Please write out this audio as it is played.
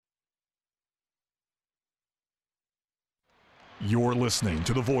You're listening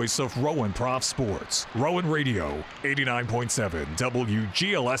to the voice of Rowan Prof Sports. Rowan Radio, 89.7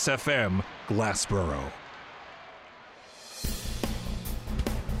 WGLS-FM, Glassboro.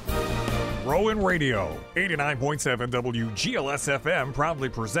 Rowan Radio, 89.7 WGLS-FM proudly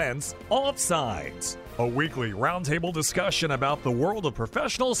presents Offsides, a weekly roundtable discussion about the world of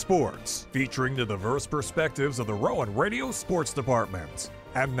professional sports, featuring the diverse perspectives of the Rowan Radio Sports Department.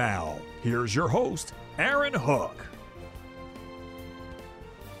 And now, here's your host, Aaron Hook.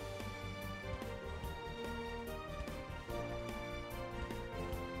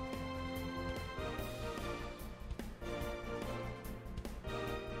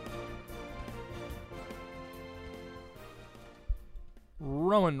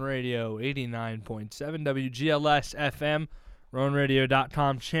 Rowan Radio, 89.7 WGLS FM,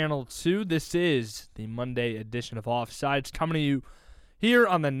 RowanRadio.com, Channel 2. This is the Monday edition of Offsides, coming to you here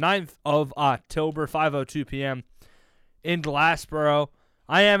on the 9th of October, 5:02 p.m. in Glassboro.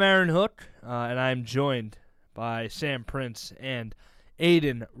 I am Aaron Hook, and I am joined by Sam Prince and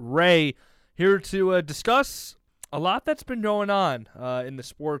Aidan Ray, here to discuss a lot that's been going on in the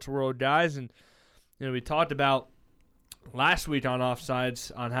sports world, guys. And we talked about last week on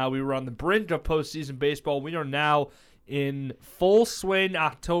Offsides on how we were on the brink of postseason baseball. We are now in full swing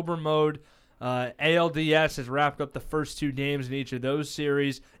October mode. ALDS has wrapped up the first two games in each of those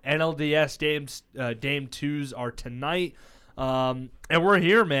series. NLDS game twos are tonight. And we're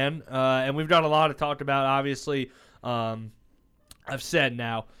here, man. And we've got a lot to talk about, obviously. I've said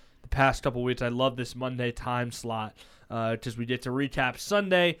now the past couple weeks I love this Monday time slot because we get to recap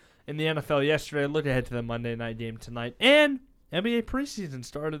Sunday in the NFL yesterday. Look ahead to the Monday night game tonight. And NBA preseason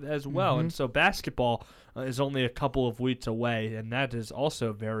started as well. And so basketball is only a couple of weeks away, and that is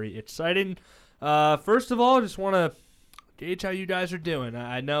also very exciting. First of all, I just want to gauge how you guys are doing.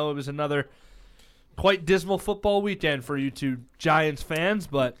 I know it was another quite dismal football weekend for you two Giants fans,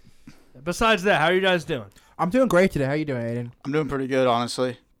 but besides that, how are you guys doing? I'm doing great today. How are you doing, Aidan? I'm doing pretty good,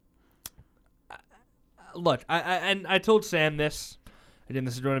 honestly. Look, I told Sam this. Again,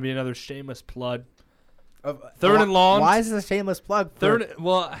 this is going to be another shameless plug. Third and long. Why is this a shameless plug?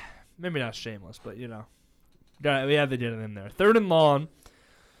 Well, maybe not shameless, but we have to get it in there. Third and long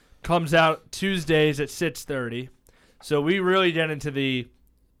comes out Tuesdays at 6:30. So we really get into the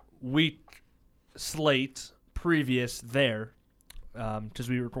week slate previous there because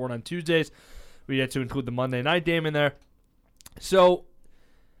we record on Tuesdays. We get to include the Monday night game in there. So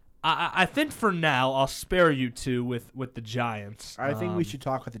I think for now I'll spare you two with the Giants. I think we should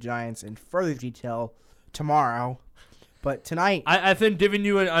talk with the Giants in further detail tomorrow. But tonight, I think giving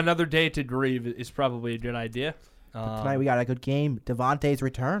you another day to grieve is probably a good idea. Tonight we got a good game. Devontae's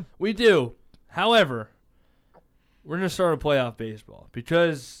return. We do. However, we're going to start a playoff baseball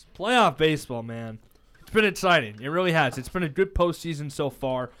because playoff baseball, man, it's been exciting. It really has. It's been a good postseason so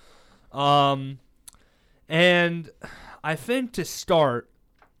far. And I think to start,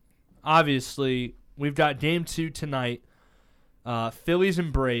 obviously, we've got Game 2 tonight, Phillies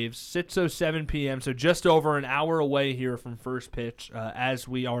and Braves, 6:07 p.m., so just over an hour away here from first pitch as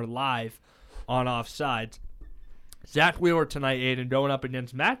we are live on Offsides. Zach Wheeler tonight, Aidan, going up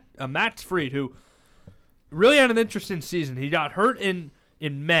against Max Fried, who really had an interesting season. He got hurt in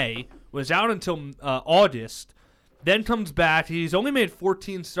May, was out until August, then comes back. He's only made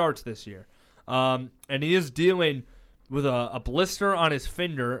 14 starts this year, and he is dealing with a blister on his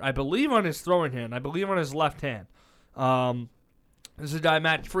finger, I believe on his throwing hand, I believe on his left hand. This is a guy,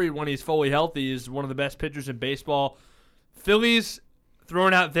 Matt Fried, when he's fully healthy, is one of the best pitchers in baseball. Phillies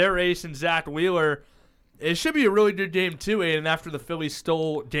throwing out their ace in Zach Wheeler. It should be a really good game, too, and after the Phillies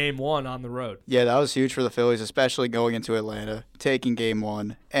stole Game 1 on the road. Yeah, that was huge for the Phillies, especially going into Atlanta, taking Game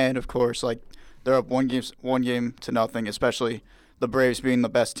 1. And, of course, they're up one game to nothing, especially the Braves being the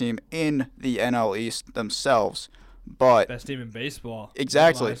best team in the NL East themselves. But best team in baseball.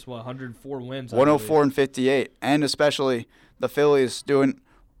 Exactly. Last, 104 wins. 104 and 58. And especially the Phillies doing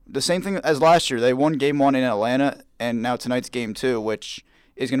the same thing as last year. They won Game 1 in Atlanta, and now tonight's Game 2, which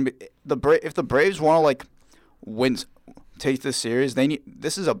is going to be if the Braves want to take this series,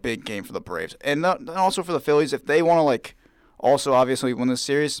 this is a big game for the Braves. And also for the Phillies, if they want to also obviously win this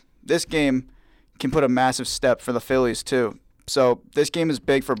series, this game can put a massive step for the Phillies too. So this game is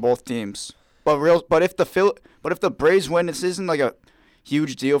big for both teams. But if the Braves win, this isn't a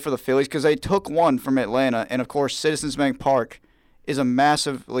huge deal for the Phillies because they took one from Atlanta, and of course Citizens Bank Park is a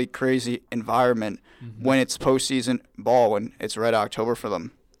massively crazy environment when it's postseason ball, when it's Red October for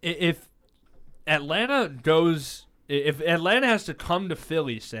them. If Atlanta has to come to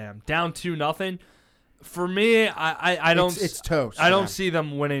Philly, Sam, down 2-0, For me, I don't. It's toast. I don't see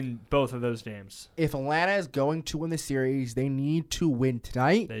them winning both of those games. If Atlanta is going to win the series, they need to win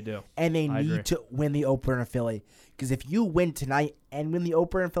tonight. They do. And they I need agree. to win the opener in Philly. Because if you win tonight and win the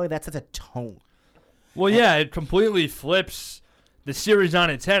opener in Philly, that sets a tone. Well, yeah, it completely flips the series on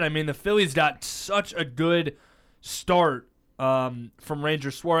its head. I mean, the Phillies got such a good start from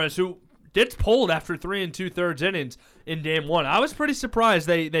Ranger Suarez, who gets pulled after 3 2/3 innings in Game 1. I was pretty surprised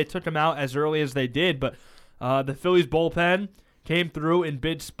they took him out as early as they did, but the Phillies bullpen came through in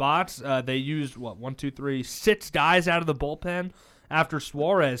big spots. They used, 6 guys out of the bullpen after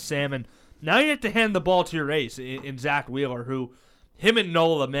Suarez, Sam, and now you have to hand the ball to your ace in Zach Wheeler, who, him and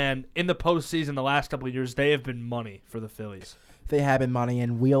Nola, man, in the postseason the last couple of years, they have been money for the Phillies. They have been money.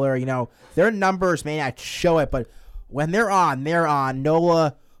 And Wheeler, their numbers may not show it, but when they're on, they're on.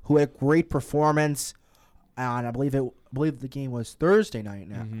 Nola, who had a great performance on, I believe the game was Thursday night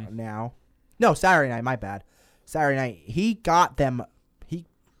now. No, Saturday night, my bad. Saturday night. He got them.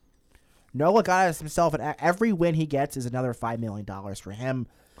 Nola got us himself, and every win he gets is another $5 million for him.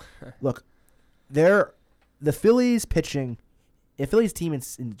 Look, the Phillies pitching, the Phillies team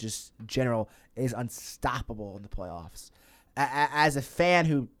in just general is unstoppable in the playoffs. As a fan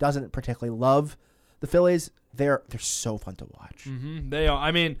who doesn't particularly love the Phillies, they're so fun to watch. Mm-hmm. They are.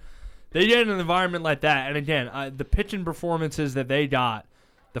 I mean, they get in an environment like that, and again, the pitching performances that they got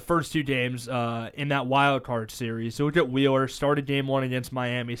the first 2 games in that wild card series. So look at Wheeler, started Game 1 against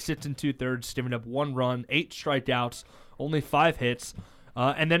Miami, 6 2/3, giving up 1 run, 8 strikeouts, only 5 hits.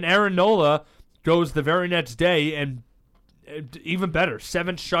 And then Aaron Nola goes the very next day and even better,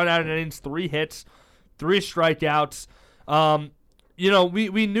 7 shutout innings, 3 hits, 3 strikeouts.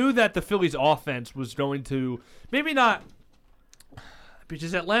 We knew that the Phillies' offense was going to maybe not,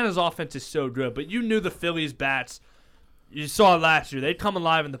 because Atlanta's offense is so good, but you knew the Phillies' bats. You saw it last year. They'd come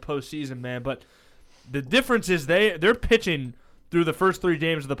alive in the postseason, man. But the difference is their pitching through the first 3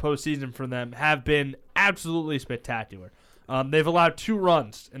 games of the postseason for them have been absolutely spectacular. They've allowed 2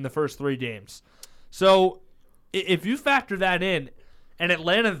 runs in the first 3 games. So if you factor that in, and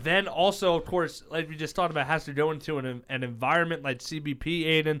Atlanta then also, of course, like we just talked about, has to go into an environment like CBP,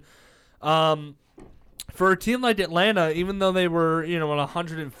 Aidan. For a team like Atlanta, even though they were, an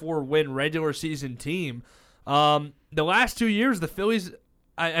 104-win regular season team, the last 2 years, the Phillies,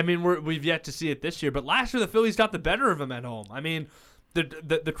 we've yet to see it this year, but last year the Phillies got the better of them at home. I mean,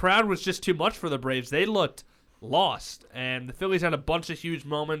 the crowd was just too much for the Braves. They looked lost, and the Phillies had a bunch of huge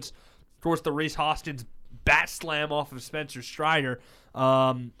moments. Of course, the Reese Hoskins bat slam off of Spencer Strider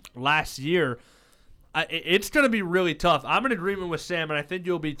last year. It's going to be really tough. I'm in agreement with Sam, and I think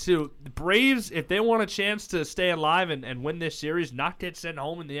you'll be too. The Braves, if they want a chance to stay alive and win this series, not get sent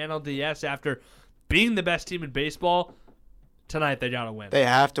home in the NLDS after being the best team in baseball, tonight they got to win. They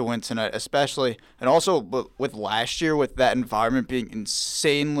have to win tonight, especially. And also with last year, with that environment being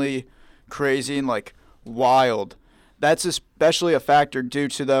insanely crazy and, wild, that's especially a factor due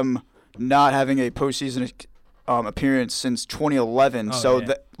to them not having a postseason appearance since 2011.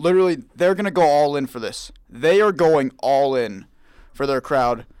 Literally, they're going to go all in for this. They are going all in for their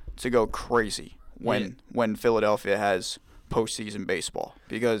crowd to go crazy when Philadelphia has postseason baseball.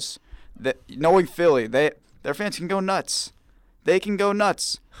 Because knowing Philly, their fans can go nuts. They can go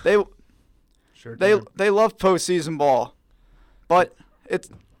nuts. They love postseason ball, but it's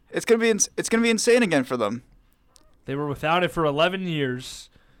gonna be insane again for them. They were without it for 11 years.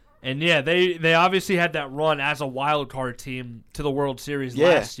 And, yeah, they obviously had that run as a wild card team to the World Series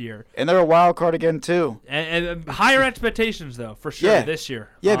last year. And they're a wild card again, too. And higher expectations, though, for sure, this year.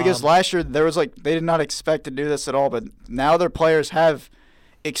 Yeah, because last year there was they did not expect to do this at all, but now their players have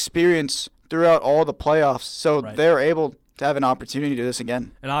experience throughout all the playoffs, so they're able to have an opportunity to do this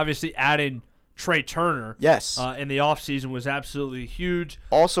again. And obviously adding Trey Turner in the offseason was absolutely huge.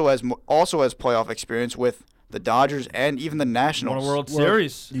 Also has playoff experience with the Dodgers, and even the Nationals. Won a World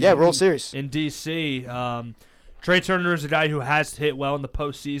Series. Yeah, World Series. In D.C. Trey Turner is a guy who has hit well in the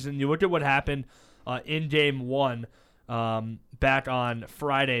postseason. You look at what happened in Game 1 back on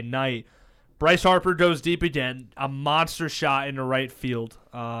Friday night. Bryce Harper goes deep again, a monster shot into right field.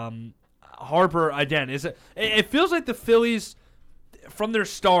 Harper, again, it feels like the Phillies, from their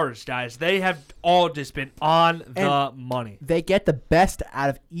stars, guys, they have all just been on the money. They get the best out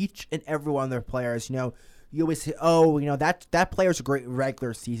of each and every one of their players. You always say, that player's a great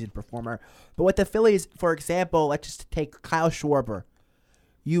regular season performer. But with the Phillies, for example, let's just take Kyle Schwarber.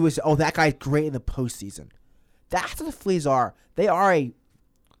 That guy's great in the postseason. That's what the Phillies are. They are a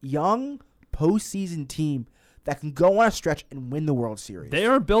young postseason team that can go on a stretch and win the World Series. They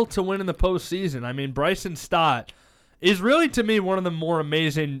are built to win in the postseason. I mean, Bryson Stott is really, to me, one of the more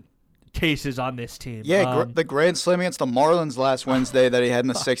amazing cases on this team. Yeah, the grand slam against the Marlins last Wednesday that he had in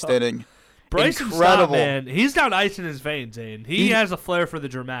the 6th inning. Bryson Incredible. Stott, man, he's got ice in his veins, Aidan. He has a flair for the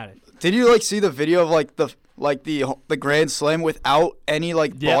dramatic. Did you see the video of the grand slam without any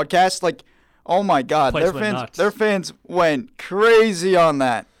broadcast? Oh my God, their fans went crazy on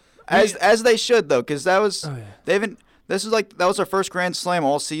that. As they should though, because that was that was their first grand slam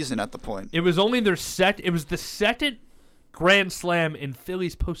all season at the point. It was only the second grand slam in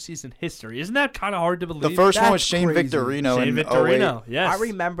Phillies postseason history. Isn't that kind of hard to believe? The first one was That's Shane crazy. Victorino Shane in Victorino, 08. yes. I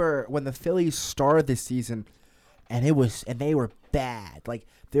remember when the Phillies started this season, and they were bad. Like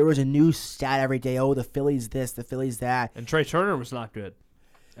there was a new stat every day. Oh, the Phillies this, the Phillies that. And Trey Turner was not good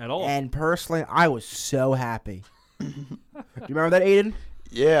at all. And personally, I was so happy. Do you remember that, Aidan?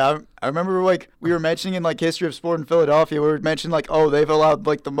 Yeah, I remember we were mentioning in history of sport in Philadelphia, we were mentioning they've allowed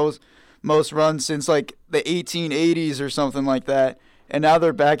the most runs since the 1880s or something like that, and now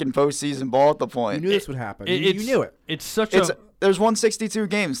they're back in postseason ball at the point. You knew this would happen. You knew it. It's such There's 162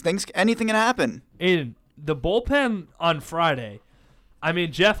 games. Anything can happen. Aidan, the bullpen on Friday. I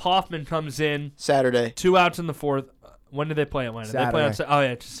mean, Jeff Hoffman comes in Saturday. 2 outs in the 4th. When did they play Atlanta? Saturday. They play on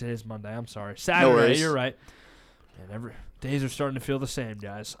it is Monday. I'm sorry. Saturday. worries. You're right. Man, days are starting to feel the same,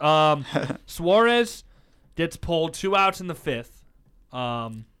 guys. Suarez gets pulled 2 outs in the 5th.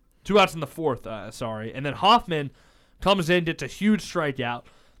 2 outs in the 4th, sorry. And then Hoffman comes in, gets a huge strikeout.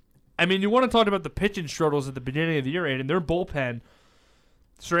 I mean, you want to talk about the pitching struggles at the beginning of the year, and their bullpen.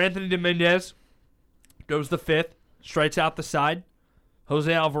 Sir Anthony Dominguez goes the 5th, strikes out the side.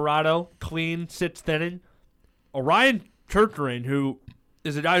 Jose Alvarado, clean, 6th inning. Orion Kirkering, who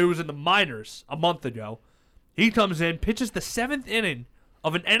is a guy who was in the minors a month ago, he comes in, pitches the 7th inning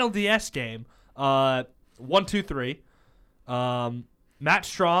of an NLDS game, 1-2-3. Matt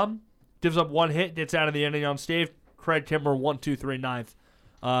Strom gives up 1 hit, gets out of the inning unsaved. Craig Kimber, 1-2-3 ninth.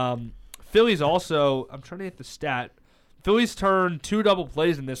 Phillies also, I'm trying to get the stat. Phillies turned 2 double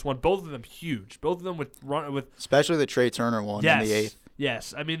plays in this one, both of them huge. Both of them with Especially the Trey Turner one in the 8th.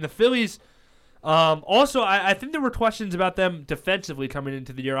 Yes. I mean, the Phillies, also, I think there were questions about them defensively coming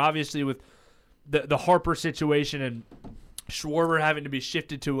into the year, obviously with the Harper situation and Schwarber having to be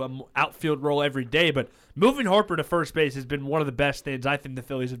shifted to an outfield role every day, but moving Harper to first base has been one of the best things I think the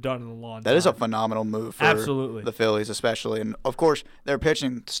Phillies have done in a long time. That is a phenomenal move for Absolutely. the Phillies, especially. And, of course, their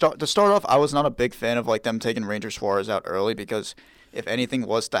pitching. To start off, I was not a big fan of them taking Ranger Suarez out early because if anything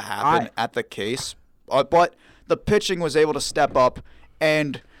was to happen at the case. But the pitching was able to step up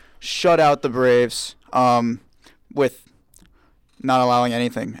and shut out the Braves with not allowing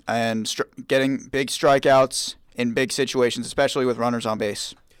anything and getting big strikeouts in big situations, especially with runners on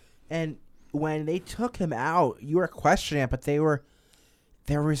base. And when they took him out, you were questioning it, but they were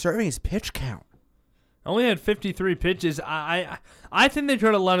reserving his pitch count. Only had 53 pitches. I think they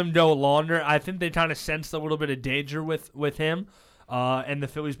try to let him go longer. I think they kind of sensed a little bit of danger with him, and the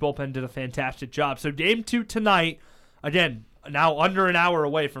Phillies bullpen did a fantastic job. So game 2 tonight, again, now under an hour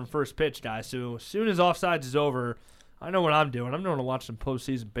away from first pitch, guys. So as soon as Offsides is over, I know what I'm doing. I'm going to watch some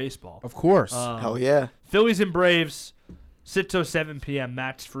postseason baseball. Of course. Hell yeah. Phillies and Braves, 6:07 p.m.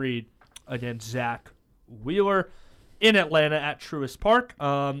 Max Fried against Zach Wheeler in Atlanta at Truist Park.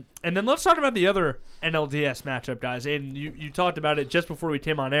 And then let's talk about the other NLDS matchup, guys. Aidan, you talked about it just before we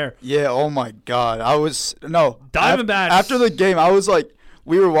came on air. Yeah, oh my God. Diamondbacks. After the game, I was I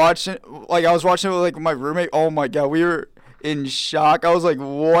was watching it with my roommate. Oh my God, we were in shock. I was like,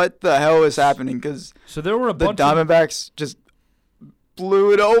 what the hell is happening? Because there were the Diamondbacks just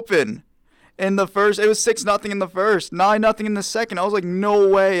blew it open. In the first, it was 6-0 in the first, 9-0 in the second. I was like, no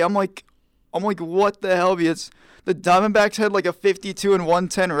way. I'm like, what the hell? Because the Diamondbacks had a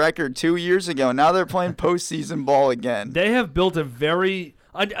 52-110 record 2 years ago. And now they're playing postseason ball again. They have built a very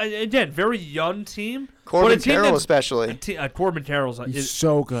young team. Corbin Carroll especially. Corbin Carroll's he's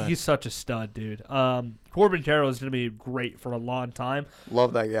so good. He's such a stud, dude. Corbin Carroll is going to be great for a long time.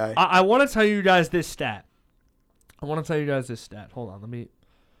 Love that guy. I want to tell you guys this stat. Hold on, let me.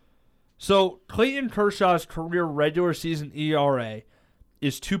 So Clayton Kershaw's career regular season ERA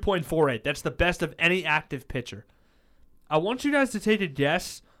is 2.48. That's the best of any active pitcher. I want you guys to take a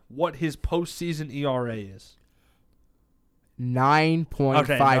guess what his postseason ERA is. 9.53.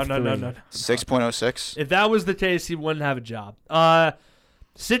 Okay, no. 6.06. If that was the case, he wouldn't have a job.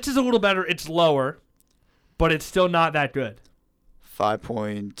 6 is a little better. It's lower, but it's still not that good.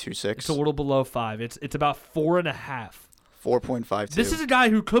 5.26. It's a little below 5. It's about 4.5. 4.52. This is a guy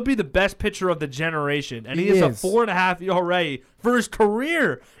who could be the best pitcher of the generation, and he is a 4.5 ERA for his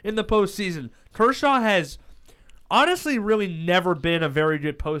career in the postseason. Kershaw has honestly really never been a very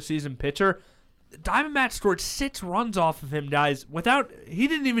good postseason pitcher. Diamondbacks scored 6 runs off of him, guys. He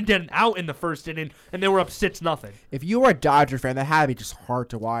didn't even get an out in the first inning, and they were up 6-0. If you were a Dodger fan, that had to be just hard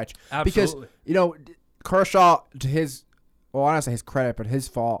to watch. Absolutely. Because, Kershaw, to his, well, I don't say his credit, but his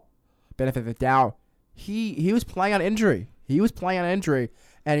fault, benefit of the doubt, he was playing on injury.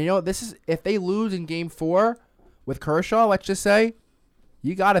 And, this is, if they lose in Game 4 with Kershaw, let's just say,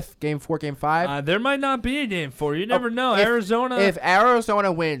 you got a Game 4, Game 5. There might not be a Game 4. You never know. Arizona. If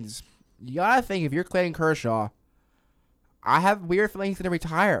Arizona wins, you got to think, if you're Clayton Kershaw, I have weird feelings he's going to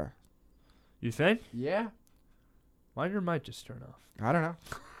retire. You think? Yeah. Why did your mic just turn off? I don't know.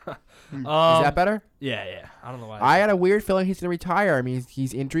 Is that better? Yeah. I don't know why. I had a weird feeling he's going to retire. I mean,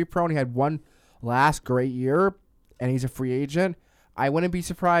 he's injury prone. He had one last great year, and he's a free agent. I wouldn't be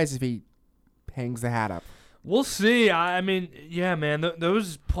surprised if he hangs the hat up. We'll see. I mean, yeah, man,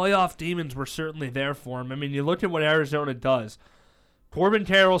 those playoff demons were certainly there for him. I mean, you look at what Arizona does. Corbin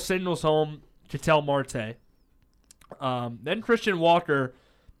Carroll signals home Ketel Marte. Then Christian Walker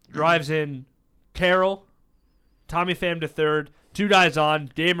drives in Carroll, Tommy Pham to third, 2 guys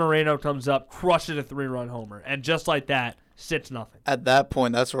on. Dave Moreno comes up, crushes a 3-run homer. And just like that, 6-0. At that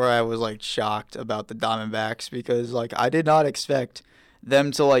point, that's where I was shocked about the Diamondbacks because I did not expect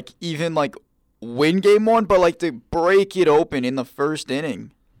them to even win Game 1, but to break it open in the first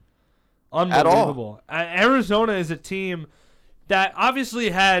inning. Unbelievable. Arizona is a team that obviously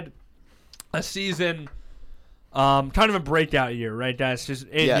had a season, kind of a breakout year, right, guys? Just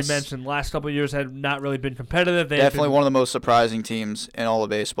as Yes. you mentioned, last couple of years had not really been competitive. Definitely one of the most surprising teams in all of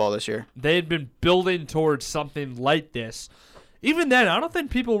baseball this year. They had been building towards something like this. Even then, I don't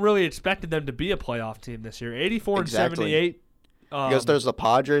think people really expected them to be a playoff team this year. 84 Exactly. and 78. Because there's the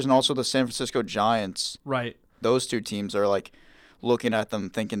Padres and also the San Francisco Giants. Right. Those two teams are looking at them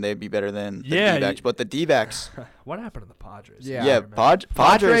thinking they'd be better than the Yeah, D-backs. But the D-backs, What happened to the Padres? Yeah.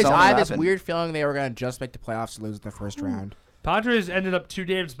 Padres. I had this weird feeling they were going to just make the playoffs and lose in the first round. Padres ended up 2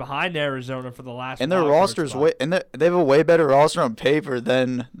 games behind Arizona for the last. And their roster's they have a way better roster on paper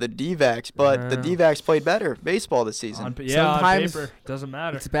than the D-backs, but the D-backs played better baseball this season. Sometimes on paper, doesn't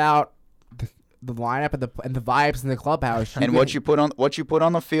matter. It's about the lineup and the vibes in the clubhouse. And what you put on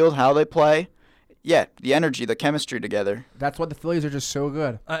the field, how they play, the energy, the chemistry together. That's what the Phillies are just so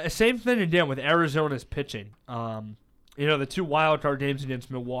good. Same thing again with Arizona's pitching. The 2 wildcard games against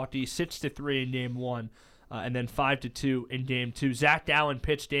Milwaukee, 6-3 in Game 1. And then 5-2 in Game 2. Zach Gallen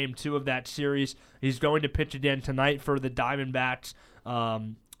pitched Game 2 of that series. He's going to pitch again tonight for the Diamondbacks,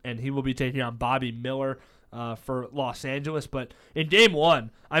 and he will be taking on Bobby Miller for Los Angeles. But in Game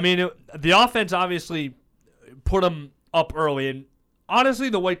 1, the offense obviously put him up early. And honestly,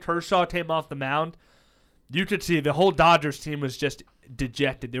 the way Kershaw came off the mound, you could see the whole Dodgers team was just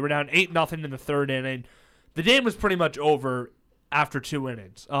dejected. They were down 8-0 in the third inning. The game was pretty much over after 2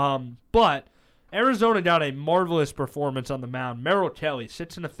 innings. But Arizona got a marvelous performance on the mound. Merrill Kelly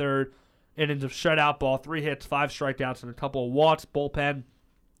sits in the third, innings of shutout ball, 3 hits, 5 strikeouts, and a couple of walks. Bullpen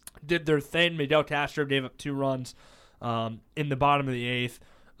did their thing. Miguel Castro gave up 2 runs in the bottom of the 8th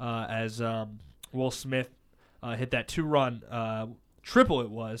as Will Smith hit that 2-run triple. It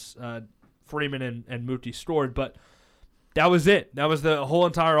was Freeman and Mookie scored, but that was it. That was the whole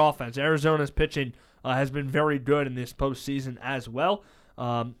entire offense. Arizona's pitching has been very good in this postseason as well.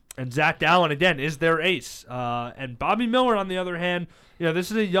 And Zach Gallen, again, is their ace. And Bobby Miller, on the other hand, this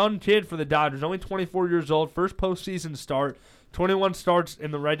is a young kid for the Dodgers, only 24 years old, first postseason start, 21 starts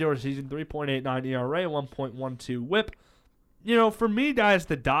in the regular season, 3.89 ERA, 1.12 WHIP. For me, guys,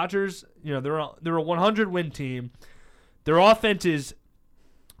 the Dodgers, they're a 100-win team. Their offense is,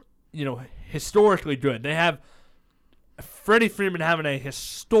 historically good. They have Freddie Freeman having a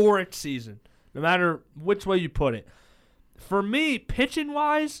historic season, no matter which way you put it. For me,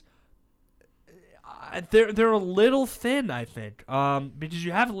 pitching-wise, they're a little thin, I think, because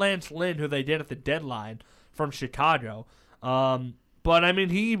you have Lance Lynn, who they did at the deadline from Chicago. But,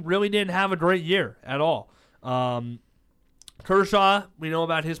 he really didn't have a great year at all. Kershaw, we know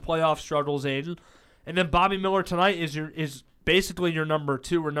about his playoff struggles, Aidan. And then Bobby Miller tonight is basically your number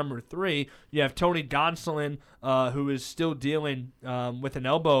 2 or number 3. You have Tony Gonsolin, who is still dealing with an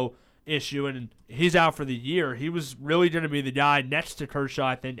elbow issue, and he's out for the year. He was really going to be the guy next to Kershaw,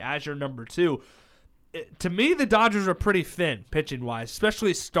 I think, as your number 2. To me, the Dodgers are pretty thin pitching-wise,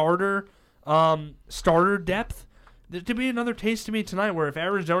 especially starter depth. There could be another case to me tonight where if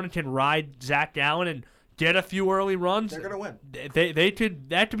Arizona can ride Zach Gallen and get a few early runs, they're going to win.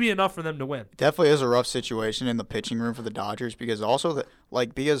 That could be enough for them to win. Definitely is a rough situation in the pitching room for the Dodgers because also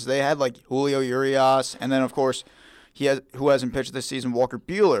because they had Julio Urias and then of course who hasn't pitched this season, Walker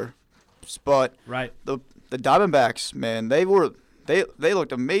Buehler. But right. The Diamondbacks, man, they were They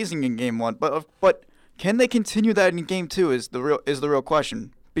looked amazing in game 1, but can they continue that in game 2 is the real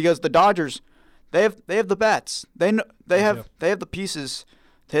question, because the Dodgers, they have the bats. They have the pieces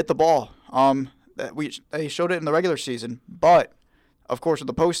to hit the ball. They showed it in the regular season, but of course with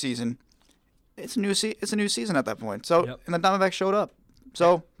the postseason, it's a new season at that point. So and the Diamondbacks showed up.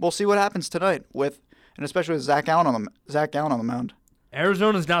 So we'll see what happens tonight and especially with Zach Allen on the mound.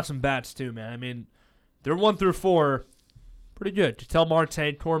 Arizona's got some bats too, man. I mean, they're 1 through 4, pretty good. Ketel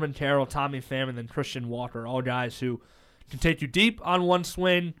Marte, Corbin Carroll, Tommy Pham, and then Christian Walker, all guys who can take you deep on one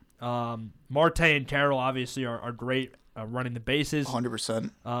swing. Marte and Carroll obviously are great running the bases.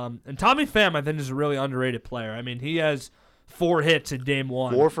 100%. And Tommy Pham, I think, is a really underrated player. I mean, he has 4 hits in game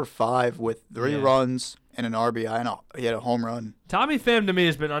 1. 4 for 5 with 3 runs and an RBI, and he had a home run. Tommy Pham, to me,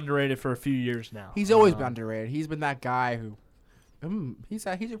 has been underrated for a few years now. He's always been underrated. He's been that guy who he's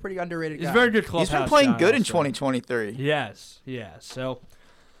a pretty underrated guy. He's a very good clubhouse He's been playing good in also. 2023. Yes. So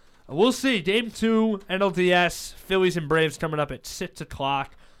we'll see. Game 2, NLDS, Phillies and Braves coming up at 6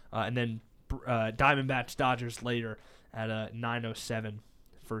 o'clock, and then Diamondbacks, Dodgers later at 9:07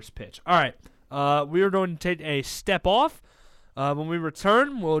 first pitch. All right, we are going to take a step off. When we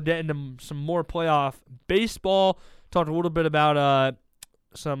return, we'll get into some more playoff baseball, talk a little bit about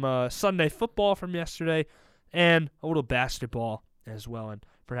some Sunday football from yesterday, and a little basketball as well. And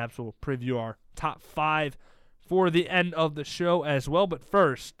perhaps we'll preview our top 5 for the end of the show as well. But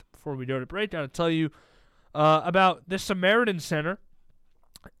first, before we go to break, I'll tell you about the Samaritan Center.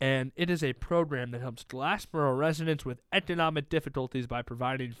 And it is a program that helps Glassboro residents with economic difficulties by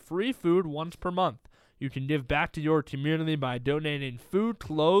providing free food once per month. You can give back to your community by donating food,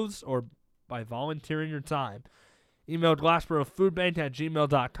 clothes, or by volunteering your time. Email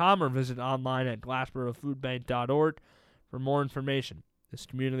glassborofoodbank@gmail.com or visit online at glassborofoodbank.org for more information. This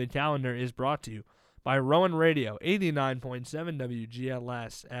community calendar is brought to you by Rowan Radio, 89.7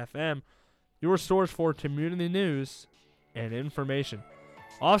 WGLS FM, your source for community news and information.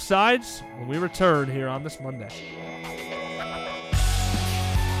 Offsides when we return here on this Monday.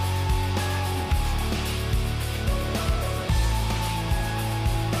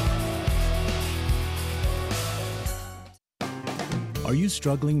 Are you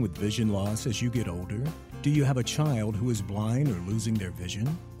struggling with vision loss as you get older? Do you have a child who is blind or losing their vision?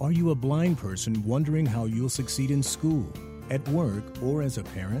 Are you a blind person wondering how you'll succeed in school, at work, or as a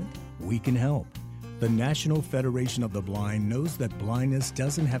parent? We can help. The National Federation of the Blind knows that blindness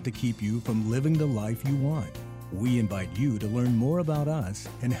doesn't have to keep you from living the life you want. We invite you to learn more about us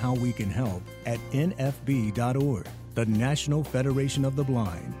and how we can help at nfb.org. The National Federation of the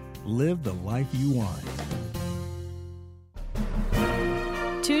Blind. Live the life you want.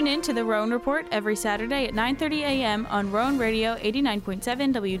 Tune in to the Rowan Report every Saturday at 9:30 a.m. on Rowan Radio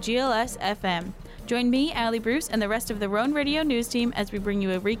 89.7 WGLS FM. Join me, Allie Bruce, and the rest of the Rowan Radio News team as we bring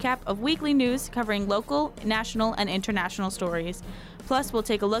you a recap of weekly news covering local, national, and international stories. Plus, we'll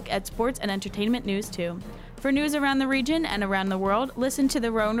take a look at sports and entertainment news, too. For news around the region and around the world, listen to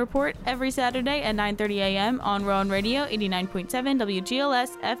the Rowan Report every Saturday at 9:30 a.m. on Rowan Radio 89.7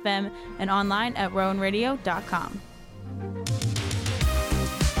 WGLS FM and online at rowanradio.com.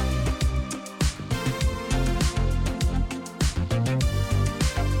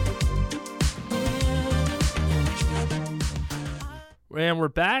 And we're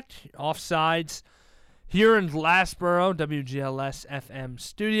back, Offsides, here in Glassboro, WGLS FM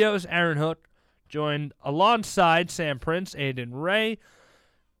studios. Aaron Hook joined alongside Sam Prince, Aidan Ray.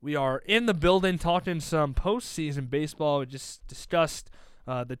 We are in the building talking some postseason baseball. We just discussed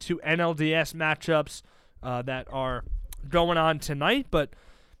the 2 NLDS matchups that are going on tonight. But,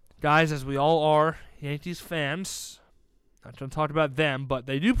 guys, as we all are Yankees fans, not going to talk about them, but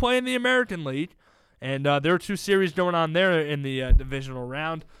they do play in the American League. And there are 2 series going on there in the divisional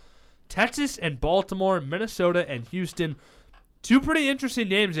round. Texas and Baltimore, Minnesota and Houston. 2 pretty interesting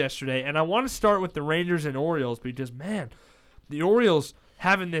games yesterday. And I want to start with the Rangers and Orioles because, man, the Orioles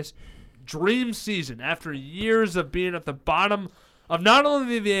having this dream season after years of being at the bottom of not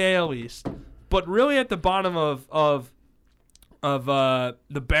only the AL East, but really at the bottom of the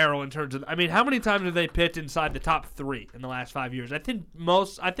barrel in terms of, I mean, how many times have they pitched inside the top 3 in the last 5 years? I think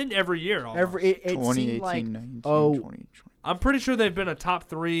every year. Almost. It 2018, seemed like 19, 2020. I'm pretty sure they've been a top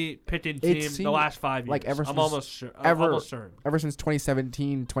 3 pitching team the last 5 years. Like ever I'm since, almost certain. Ever since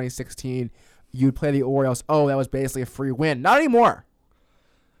 2017, 2016, you'd play the Orioles. Oh, that was basically a free win. Not anymore.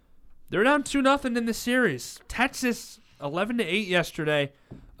 They're down 2-0 in the series. Texas 11-8 yesterday.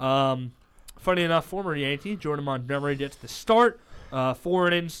 Funny enough, former Yankee Jordan Montgomery gets the start. 4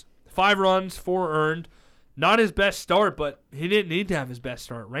 innings, 5 runs, 4 earned. Not his best start, but he didn't need to have his best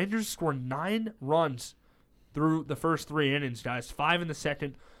start. Rangers scored 9 runs through the first 3 innings, guys. 5 in the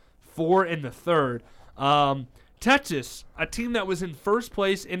second, 4 in the third. Texas, a team that was in first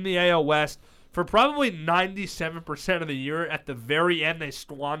place in the AL West for probably 97% of the year. At the very end, they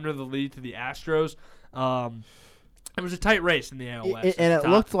squandered the lead to the Astros. It was a tight race in the AL West. And it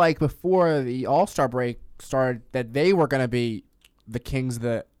looked like before the All-Star break started that they were going to be the kings of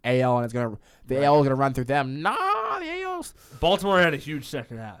the AL, and AL was going to run through them. Nah, the AL's. Baltimore had a huge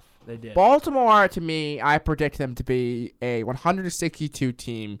second half. They did. Baltimore, to me, I predict them to be a 162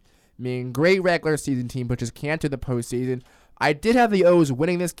 team, meaning great regular season team, but just can't do the postseason. I did have the O's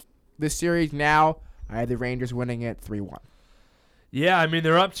winning this series. Now I have the Rangers winning it 3-1. Yeah, I mean,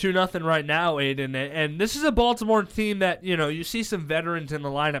 they're up 2-0 right now, Aidan. And this is a Baltimore team that, you see some veterans in the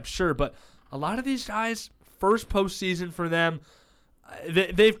lineup, sure, but a lot of these guys, first postseason for them,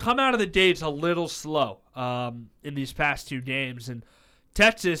 they've come out of the gates a little slow in these past 2 games. And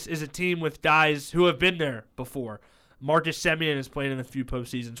Texas is a team with guys who have been there before. Marcus Semien has played in a few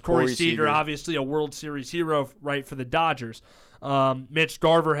postseasons. Corey Seager, obviously a World Series hero, right, for the Dodgers. Mitch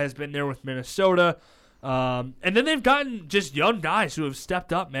Garver has been there with Minnesota. And then they've gotten just young guys who have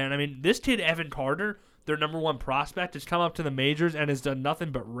stepped up, man. I mean, this kid, Evan Carter, their number 1 prospect, has come up to the majors and has done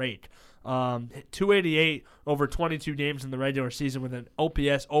nothing but rake. 288 over 22 games in the regular season with an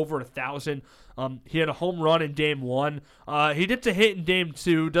OPS over 1,000. He had a home run in Game 1. He gets a hit in Game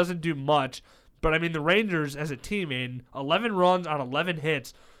 2, doesn't do much. But, I mean, the Rangers as a team, in 11 runs on 11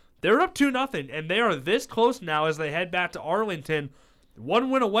 hits, they're up 2-0, and they are this close now as they head back to Arlington. 1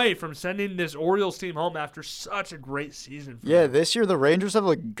 win away from sending this Orioles team home after such a great season. Them. This year the Rangers have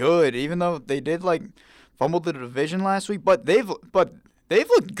looked good, even though they did fumble the division last week. But they've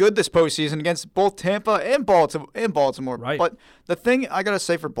looked good this postseason against both Tampa and Baltimore. Right. But the thing I gotta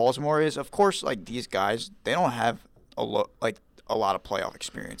say for Baltimore is, of course, these guys, they don't have a lot of playoff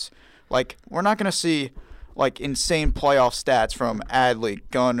experience. We're not gonna see insane playoff stats from Adley,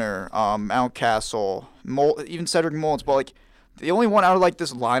 Gunnar, Mountcastle, even Cedric Mullins, but the only one out of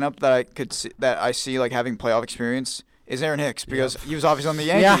this lineup that I see having playoff experience is Aaron Hicks, because he was obviously on the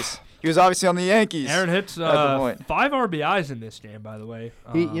Yankees. Yeah. He was obviously on the Yankees. Aaron Hicks 5 RBIs in this game, by the way.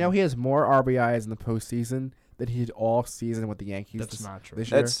 He has more RBIs in the postseason than he did all season with the Yankees. That's not true. This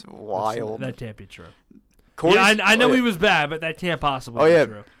year. That's wild. That can't be true. I know he was bad, but that can't possibly be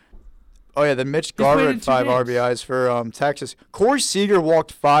true. Oh, yeah, then Mitch Garver had 5 RBIs for Texas. Corey Seager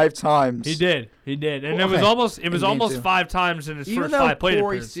walked 5 times. He did. And it was almost 5 times in his first 5 plate appearances. Even though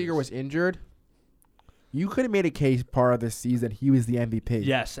Corey Seager was injured, you could have made a case part of this season he was the MVP.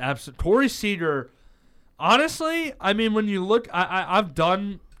 Yes, absolutely. Corey Seager, honestly, I mean, when you look, I've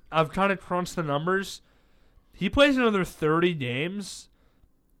kind of crunched the numbers. He plays another 30 games,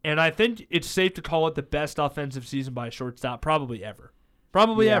 and I think it's safe to call it the best offensive season by a shortstop probably ever.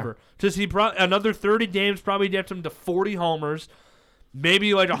 Ever. Because another 30 games probably gets him to 40 homers,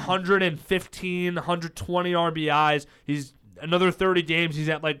 maybe 115, 120 RBIs. He's another 30 games. He's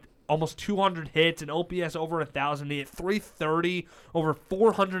at almost 200 hits, and OPS over 1,000. He hit 330 over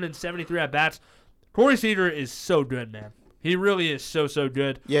 473 at bats. Corey Seager is so good, man. He really is so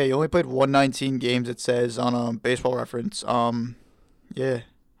good. Yeah, he only played 119 games. It says on Baseball Reference. Definitely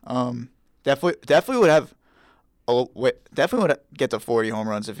would have. Definitely would get to 40 home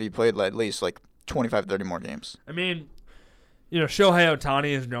runs if he played at least 25, 30 more games. I mean, Shohei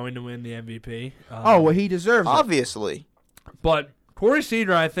Ohtani is going to win the MVP. He deserves it. Obviously. But Corey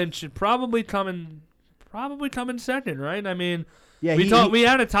Seager, I think, should probably come in second, right? I mean, we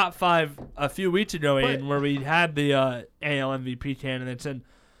had a top 5 a few weeks ago, Aidan, where we had the AL MVP candidates, and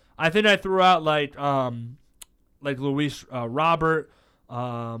I think I threw out Luis Robert.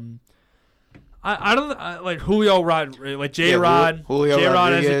 I don't Julio Rod, J-Rod.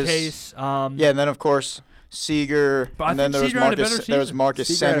 J-Rod has a case. And then of course Seager, and then there was Marcus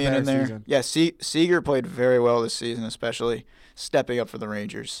Semien in there. Season. Yeah, Seager played very well this season, especially stepping up for the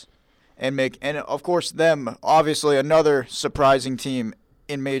Rangers, and of course them obviously another surprising team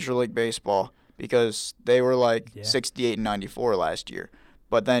in Major League Baseball, because they were 68 and 94 last year,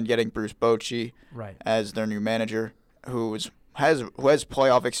 but then getting Bruce Bochy as their new manager, who has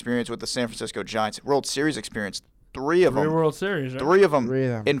playoff experience with the San Francisco Giants, World Series experience, 3 of them. 3 World Series, right? 3 of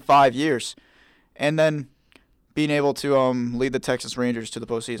them in 5 years, and then being able to lead the Texas Rangers to the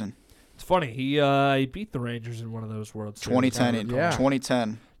postseason. It's funny, he beat the Rangers in one of those World Series.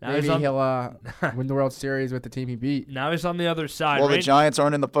 2010. Now maybe he'll win the World Series with the team he beat. Now he's on the other side. Well, the Giants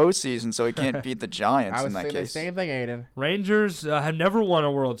aren't in the postseason, so he can't beat the Giants in that case. I was saying the same thing, Aidan. Rangers have never won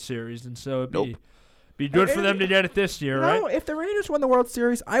a World Series, and so it'd be good for them to get it this year, right? No, if the Rangers won the World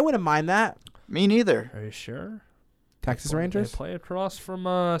Series, I wouldn't mind that. Me neither. Are you sure? Texas Rangers? They play across from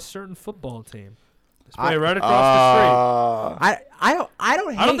a certain football team. Play right across the street. I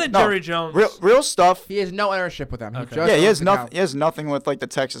don't hate. I don't think Jerry Jones. Real stuff. He has no ownership with them. Okay. Yeah, he has nothing. He has nothing with like the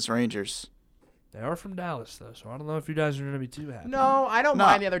Texas Rangers. They are from Dallas, though, so I don't know if you guys are going to be too happy. No, I don't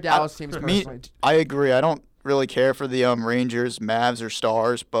mind the other Dallas teams personally. I agree. I don't really care for the Rangers, Mavs, or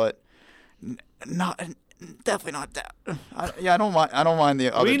Stars, but definitely not that. I don't mind. I don't mind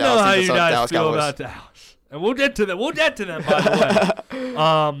the other. We Dallas know how teams you guys Dallas feel Cowboys. about Dallas, and we'll get to them. We'll get to them, by the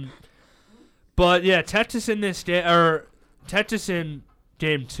way. But yeah, Texas in this game, or Texas in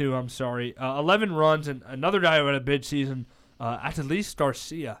game 2. I'm sorry, 11 runs, and another guy who had a big season. At least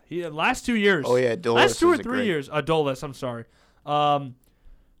Garcia. He last 2 years. Oh yeah, Dolis last 2 or was 3 years. Dolis, I'm sorry.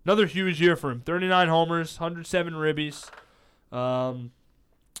 Another huge year for him. 39 homers, 107 ribbies.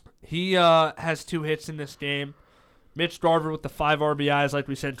 He has 2 hits in this game. Mitch Garver with the 5 RBIs, like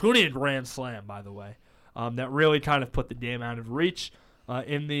we said, including a grand slam, by the way. That really kind of put the game out of reach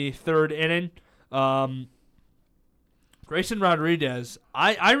in the 3rd inning. Grayson Rodriguez,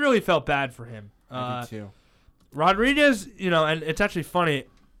 I really felt bad for him. I do too. Rodriguez, and it's actually funny.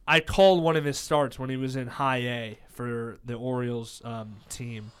 I called one of his starts when he was in High A for the Orioles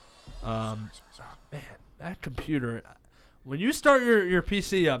team. Man, that computer. When you start your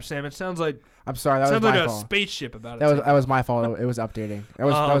PC up, Sam, it sounds like I'm sorry. That was my like a fault. spaceship about it. That was my fault. It was updating. That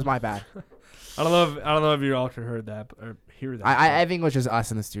was my bad. I don't know if you all could heard that or hear that. I think it was just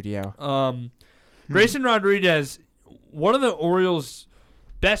us in the studio. Grayson Rodriguez, one of the Orioles'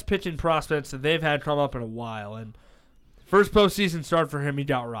 best pitching prospects that they've had come up in a while, and first postseason start for him, he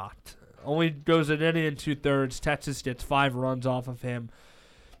got rocked. Only goes an inning and 2/3. Texas gets 5 runs off of him.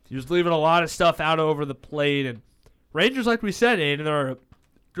 He was leaving a lot of stuff out over the plate, and Rangers, like we said, Aidan, they're a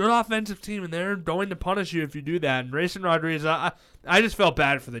good offensive team, and they're going to punish you if you do that. And Grayson Rodriguez, I just felt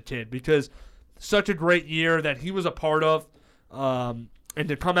bad for the kid because such a great year that he was a part of, and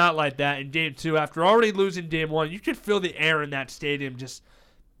to come out like that in Game 2 after already losing Game 1, you could feel the air in that stadium just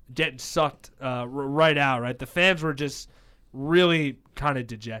getting sucked right out, right? The fans were just really kind of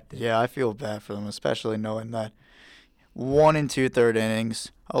dejected. Yeah, I feel bad for them, especially knowing that 1 2/3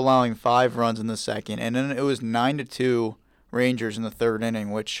 innings, allowing 5 runs in the second, and then it was 9-2 Rangers in the 3rd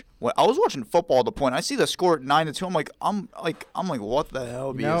inning. Which when I was watching football at the point, I see the score at 9-2. I'm like, what the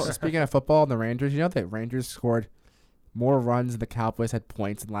hell? Speaking of football and the Rangers, that Rangers scored more runs than the Cowboys had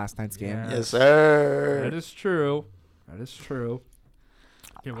points in last night's game. Yes, sir. That is true.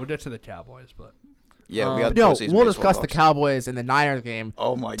 Yeah, we'll get to the Cowboys, but yeah, we got we'll discuss the Cowboys and the Niners game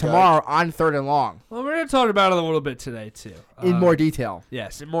tomorrow on 3rd and Long. Well, we're going to talk about it a little bit today, too. In more detail.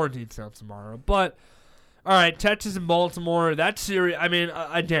 Yes, in more detail tomorrow. But, all right, Texas and Baltimore, that series, I mean,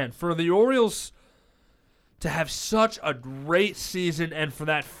 again, for the Orioles to have such a great season and for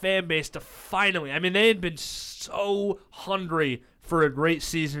that fan base to finally, I mean, they had been so hungry for a great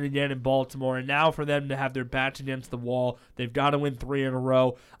season again in Baltimore, and now for them to have their backs against the wall, they've got to win 3 in a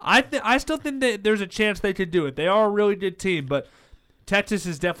row. I still think that there's a chance they could do it. They are a really good team, but Texas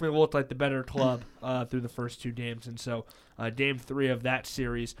has definitely looked like the better club through the first 2 games, and so Game 3 of that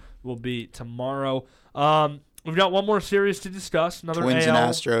series will be tomorrow. We've got one more series to discuss, another Twins and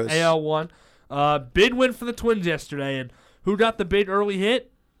Astros. AL1. Big win for the Twins yesterday, and who got the big early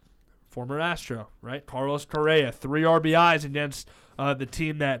hit? Former Astro, right? Carlos Correa, 3 RBIs against the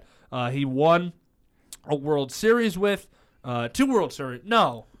team that he won a World Series with. 2 World Series.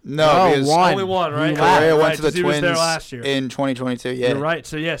 No, because only one, right? Correa went to the Twins Twins there last year. in 2022. Yeah, you're right.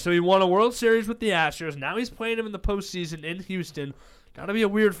 So he won a World Series with the Astros. Now he's playing him in the postseason in Houston. Got to be a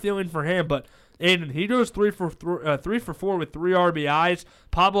weird feeling for him, but Aidan, he goes 3 for 4 with 3 RBIs.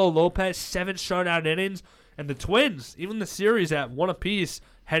 Pablo Lopez 7 shutout innings, and the Twins, even the series at 1 apiece,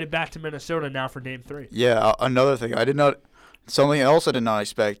 headed back to Minnesota now for Game 3. Yeah, another thing something else I did not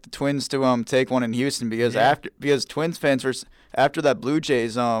expect, the Twins to take one in Houston because Twins fans after that Blue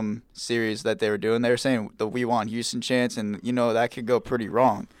Jays series that they were doing, they were saying the "We Want Houston" chants, and that could go pretty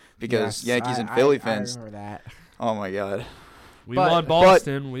wrong because Yankees and Philly fans. I remember that. Oh my God. We want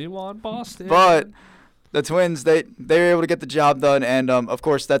Boston. But the Twins, they were able to get the job done, and of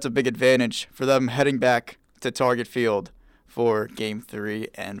course that's a big advantage for them heading back to Target Field for Game 3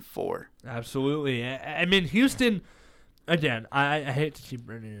 and 4. Absolutely. I mean, Houston, again, I hate to keep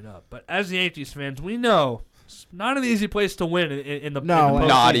bringing it up, but as the Yankees fans, we know it's not an easy place to win in the postseason.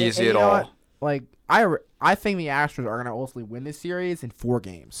 Not easy at all. Like, I think the Astros are going to ultimately win this series in 4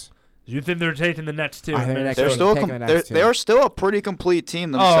 games. Do you think they're taking the Nets too? I think they are still a pretty complete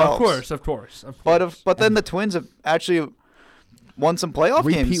team themselves. Oh, of course. But then the Twins have actually won some playoff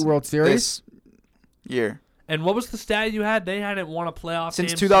games. Repeat World Series this year. And what was the stat you had? They hadn't won a playoff game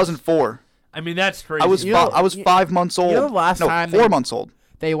since 2004. I mean, that's crazy. I was 5 months old. You know the last time 4 months old.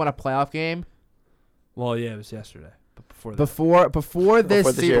 They won a playoff game? Well, yeah, it was yesterday. But before that. Before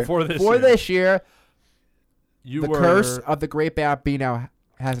this year, You the were curse of the Great Bambino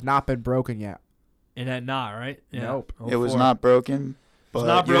has not been broken yet. in that knot, right? Yeah. Nope. It was 04. not broken. But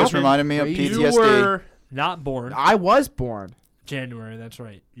not you just broken. reminded me of You PTSD. You were not born. I was born. January, that's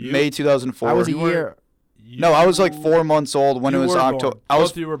right. May 2004. I was a You were- year. No, I was like 4 months old when it was October.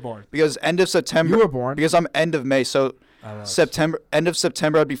 Both of you were born. Because end of September. You were born. Because I'm end of May, so end of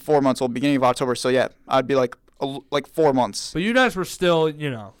September I'd be 4 months old. Beginning of October, so yeah, I'd be like 4 months. But you guys were still,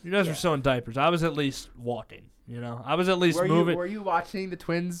 were still in diapers. I was at least walking. I was at least moving. Were you watching the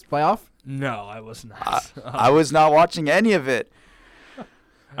Twins playoff? No, I was not. I was not watching any of it.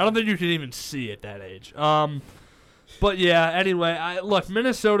 I don't think you can even see at that age. But yeah. Anyway, look,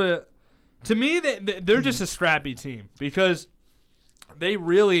 Minnesota. To me, they're just a scrappy team because they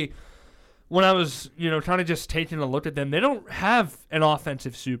really. When I was, kind of just taking a look at them, they don't have an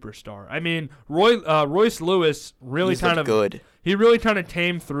offensive superstar. I mean, Royce Lewis really He's kind of good. He really kind of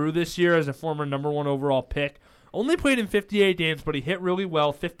came through this year as a former number 1 overall pick. Only played in 58 games, but he hit really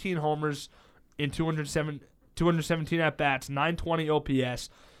well. 15 homers in 217 at bats, 920 OPS.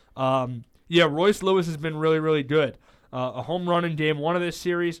 Royce Lewis has been really, really good. A home run in game 1 of this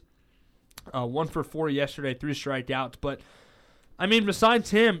series. 1 for 4 yesterday, 3 strikeouts, but. I mean,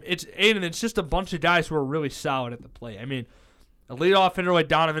 besides him, it's just a bunch of guys who are really solid at the plate. I mean, a leadoff hitter like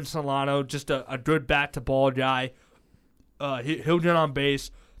Donovan Solano, just a good bat-to-ball guy. He'll get on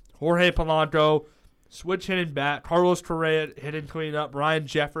base. Jorge Polanco, switch hitting bat. Carlos Correa hitting cleanup. Ryan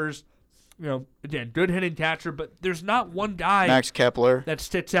Jeffers, again, good hitting catcher, but there's not one guy. Max Kepler. That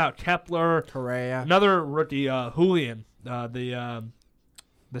sticks out. Kepler. Correa. Another rookie, Julian, the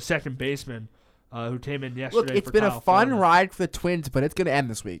second baseman. Who came in yesterday. Look, it's been a fun ride for the Twins, but it's going to end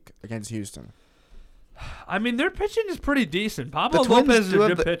this week against Houston. I mean, their pitching is pretty decent. Pablo Lopez is a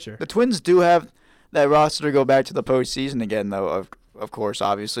good pitcher. The Twins do have that roster to go back to the postseason again, though, of course,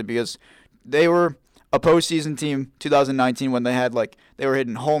 obviously, because they were a postseason team 2019 when they were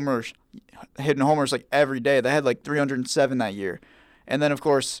hitting homers like every day. They had like 307 that year. And then, of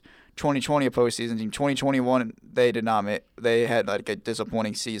course, 2020 a postseason team. 2021 they did not make. They had like a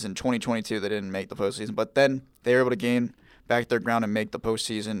disappointing season. 2022 they didn't make the postseason, but then they were able to gain back their ground and make the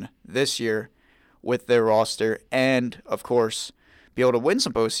postseason this year with their roster, and of course be able to win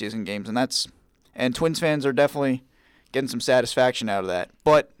some postseason games. And Twins fans are definitely getting some satisfaction out of that.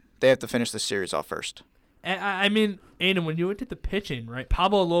 But they have to finish the series off first. I mean, Aidan, when you look at the pitching, right?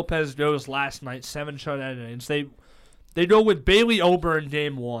 Pablo Lopez goes last night, 7 shutout innings. They go with Bailey Ober in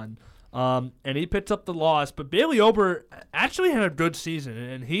game 1, and he picks up the loss. But Bailey Ober actually had a good season,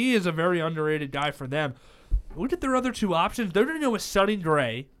 and he is a very underrated guy for them. Look at their other 2 options. They're going to go with Sonny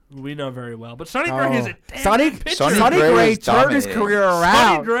Gray, who we know very well. But Sonny Gray is a damn good pitcher. Sonny Gray turned his career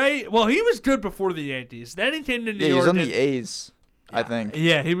around. Sonny Gray, well, he was good before the Yankees. Then he came to New York. He was on the A's, I think.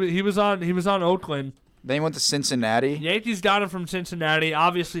 Yeah, he was on Oakland. Then he went to Cincinnati. Yankees got him from Cincinnati,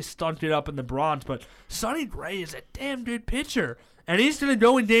 obviously stunk it up in the Bronx, but Sonny Gray is a damn good pitcher. And he's going to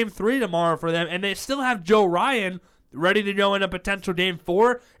go in Game 3 tomorrow for them, and they still have Joe Ryan ready to go in a potential Game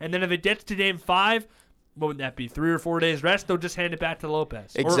 4, and then if it gets to Game 5, what would that be, 3 or 4 days rest? They'll just hand it back to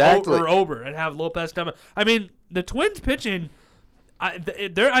Lopez. Exactly. Or Ober and have Lopez come in. I mean, the Twins pitching, I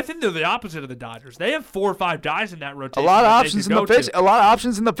think they're the opposite of the Dodgers. They have 4 or 5 guys in that rotation. A lot of options in the pitch. A lot of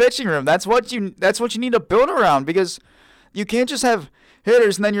options in the pitching room. That's what you need to build around, because you can't just have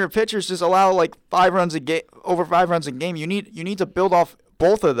hitters and then your pitchers just allow like 5 runs a game, over 5 runs a game. You need to build off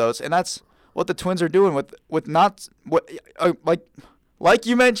both of those, and that's what the Twins are doing with not what like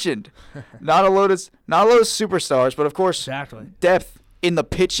you mentioned, not a load of superstars, but of course depth in the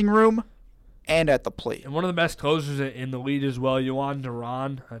pitching room and at the plate. And one of the best closers in the league as well, Yohan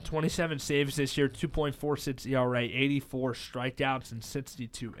Duran. 27 saves this year, 2.46 ERA, 84 strikeouts in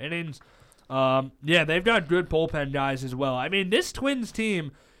 62 innings. They've got good bullpen guys as well. I mean, this Twins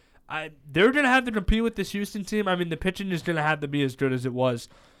team, they're going to have to compete with this Houston team. I mean, the pitching is going to have to be as good as it was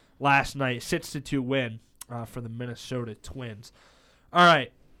last night. 6-2 win for the Minnesota Twins. All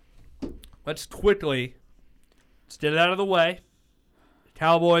right, let's get it out of the way.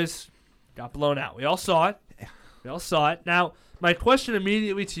 Cowboys got blown out. We all saw it. Now, my question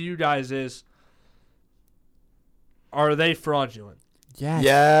immediately to you guys is, are they fraudulent?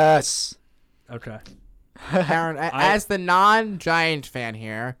 Yes. Okay. Aaron, as the non-Giants fan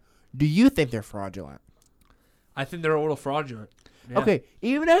here, do you think they're fraudulent? I think they're a little fraudulent. Yeah. Okay,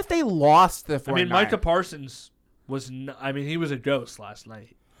 even if they lost the 49ers. I mean, Micah Parsons he was a ghost last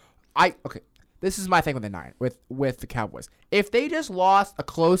night. This is my thing with the Cowboys. If they just lost a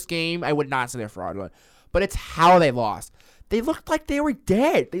close game, I would not say they're fraudulent. But it's how they lost. they looked like they were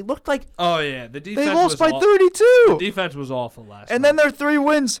dead. They looked like Oh yeah, the defense. They lost was by 32. The defense was awful last night. And then their 3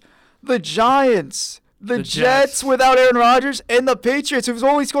 wins: the Giants, the The Jets Jets. without Aaron Rodgers, and the Patriots, who've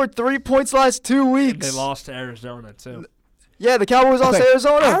only scored 3 points last 2 And weeks. they lost to Arizona too. Yeah, the Cowboys lost to Okay,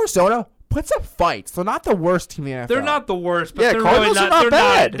 Arizona. Arizona puts up fights. They're not the worst team in the NFL. They're not the worst, but Yeah, they're Cardinals really are not. not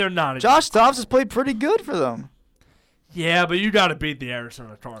bad. They're not. Josh Dobbs has played pretty good for them. Yeah, but you got to beat the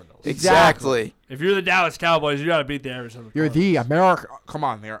Arizona Cardinals. Exactly. If you're the Dallas Cowboys, you got to beat the Arizona You're Cardinals. the America. Come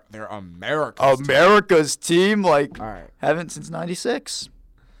on, they're America. America's team, like, All right. haven't since 96.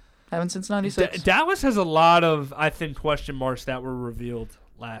 Haven't since 96. Dallas has a lot of, I think, question marks that were revealed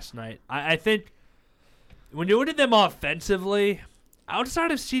last night. I think when you look at them offensively,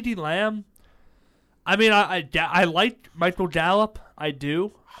 outside of CeeDee Lamb, I mean, I like Michael Gallup. I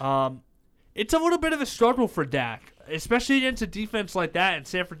do. It's a little bit of a struggle for Dak, especially against a defense like that in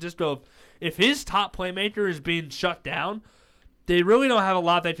San Francisco. If his top playmaker is being shut down, they really don't have a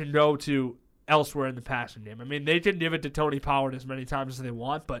lot they can go to elsewhere in the passing game. I mean, they can give it to Tony Pollard as many times as they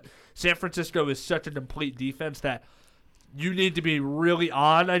want, but San Francisco is such a complete defense that you need to be really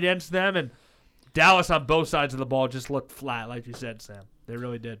on against them, and Dallas on both sides of the ball just looked flat, like you said, Sam. They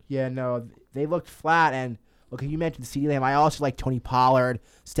really did. Yeah, no, they looked flat. And look, you mentioned CeeDee Lamb. I also like Tony Pollard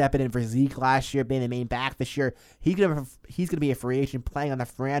stepping in for Zeke last year, being the main back this year. He's gonna be a free agent playing on the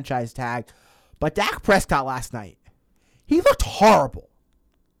franchise tag. But Dak Prescott last night, he looked horrible.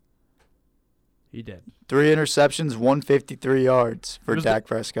 He did. 3 interceptions, 153 yards for It was Dak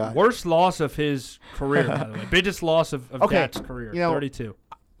Prescott. Worst loss of his career, by the way. Biggest loss of Okay, Dak's career, you know, 32.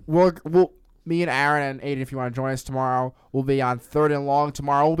 We'll me and Aaron and Aidan, if you want to join us tomorrow, we'll be on 3rd and Long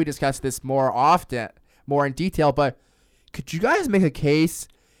tomorrow. We'll be discussing this more often, more in detail. But could you guys make a case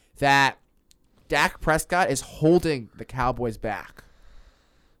that Dak Prescott is holding the Cowboys back?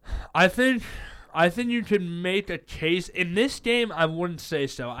 I think you could make a case. In this game, I wouldn't say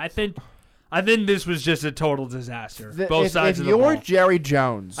so. I think this was just a total disaster. Both sides of the ball. If you're Jerry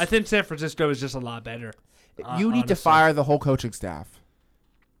Jones, I think San Francisco is just a lot better. you need to honestly. fire the whole coaching staff.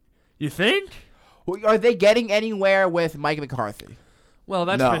 You think? Well, are they getting anywhere with Mike McCarthy? Well,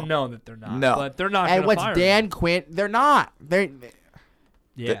 that's No. been known that they're not. No. But they're not And going to what's fire Dan him. Quinn? They're not.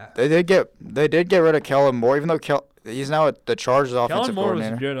 Yeah. They did get rid of Kellen Moore, even though he's now the Chargers offensive Moore was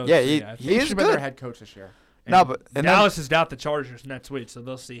coordinator. a good Yeah, OC, he I think. He is should have been their good. head coach this year. No, but and then, Dallas has got the Chargers next week, so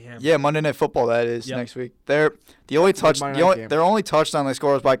they'll see him. yeah, Monday Night Football that is Yep. next week. Their only Monday night game. their only touchdown they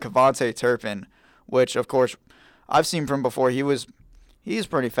scored was by Kevontae Turpin, which of course I've seen from before. He's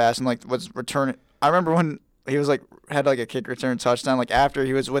pretty fast and like was returning. I remember when he was like had like a kick return touchdown like after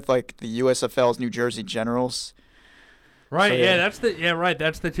he was with like the USFL's New Jersey Generals. Right, So, yeah, yeah.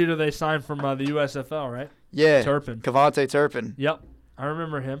 that's the tutor they signed from the USFL, right? Yeah, Turpin. Kevontae Turpin. Yep. I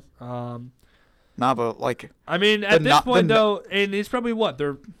remember him. Nah, but like I mean, at The this no- point, the no- though, and he's probably what?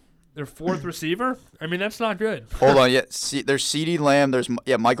 Their fourth receiver? I mean, that's not good. hold on, yeah. There's CeeDee Lamb. There's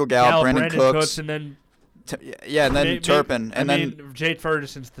Michael Gallup, Brandon Cooks, and then and then Turpin, and then Jake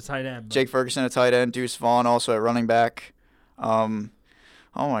Ferguson's the tight end. but- Jake Ferguson at tight end, Deuce Vaughn also at running back. Oh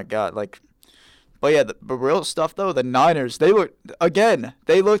my God, but yeah, the real stuff though, the Niners, they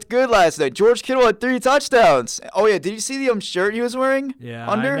looked good last night. George Kittle had 3 touchdowns. Oh yeah, did you see the shirt he was wearing? Yeah,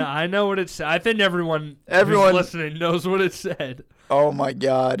 under? I know what it said. I think everyone who's Everyone- listening knows what it said. Oh my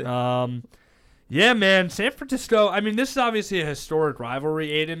God. Yeah, man, San Francisco. I mean, this is obviously a historic rivalry,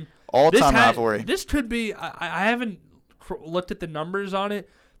 Aidan. All-time rivalry. This could be. I haven't looked at the numbers on it.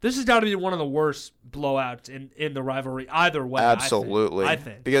 This has got to be one of the worst blowouts in the rivalry either way. Absolutely. I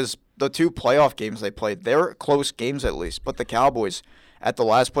think. Because the 2 playoff games they played, they were close games at least. But the Cowboys, at the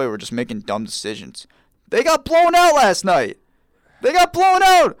last play, were just making dumb decisions. They got blown out last night. They got blown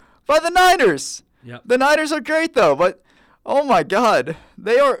out by the Niners. Yep. The Niners are great, though. But, oh, my God.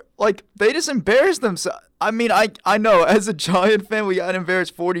 They are, they just embarrassed themselves. I mean, I know, as a Giant fan, we got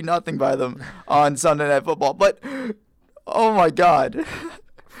embarrassed 40-0 by them on Sunday Night Football. But, oh, my God.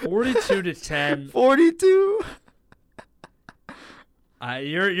 42-10. 42.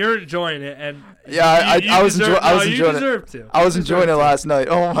 You're enjoying it, and Yeah, I was enjoying You it. deserve to. I was You enjoying it deserve to. last night.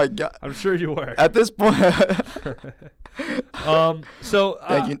 Oh my God! I'm sure you were. At this point, So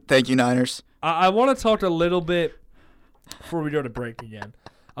thank you, Niners. I want to talk a little bit before we go to break again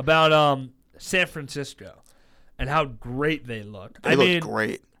about San Francisco and how great they look. They look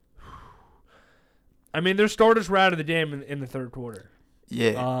great. I mean, their starters were out of the game in the third quarter.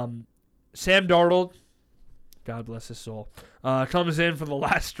 Yeah. Sam Darnold, God bless his soul, comes in for the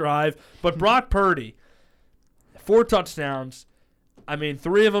last drive. But Brock Purdy, 4 touchdowns. I mean,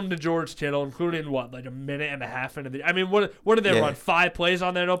 3 of them to George Kittle, including a minute and a half into the. I mean, what did they run? 5 plays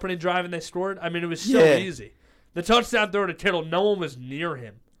on that opening drive and they scored. I mean, it was so easy. The touchdown throw to Kittle, no one was near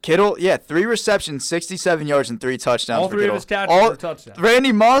him. Kittle, 3 receptions, 67 yards, and 3 touchdowns All for three Kittle. of his stats were touchdowns.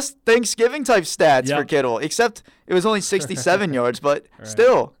 Randy Moss Thanksgiving-type stats Yep. for Kittle, except it was only 67 yards, but Right.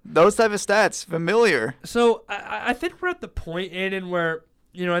 still, those type of stats, familiar. So I think we're at the point, Aidan, where,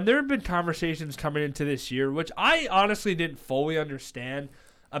 and there have been conversations coming into this year, which I honestly didn't fully understand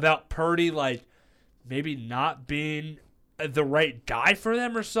about Purdy, like maybe not being the right guy for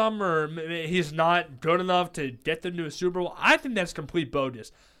them or something, or he's not good enough to get them to a Super Bowl. I think that's complete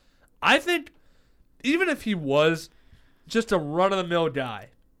bogus. I think even if he was just a run-of-the-mill guy,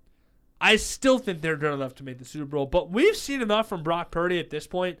 I still think they're good enough to make the Super Bowl. But we've seen enough from Brock Purdy at this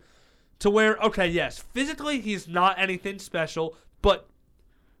point to where, okay, yes, physically he's not anything special, but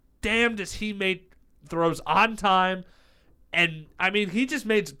damn does he make throws on time. And, he just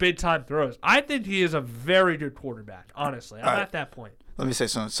makes big-time throws. I think he is a very good quarterback, honestly. I'm at that point. Let me say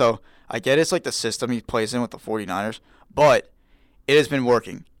something. So, I get it's like the system he plays in with the 49ers, but it has been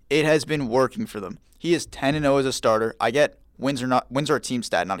working. It has been working for them. He is 10-0 as a starter. I get wins are a team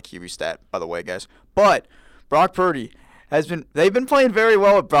stat, not a QB stat, by the way, guys. But Brock Purdy they've been playing very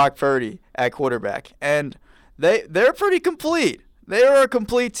well with Brock Purdy at quarterback, and they're pretty complete. They are a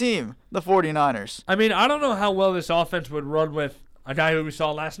complete team, the 49ers. I don't know how well this offense would run with a guy who we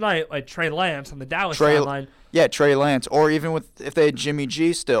saw last night, like Trey Lance on the Dallas sideline. Yeah, Trey Lance, or even if they had Jimmy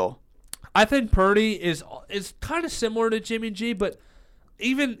G still. I think Purdy is kind of similar to Jimmy G, but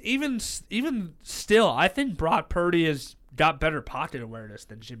even still, I think Brock Purdy has got better pocket awareness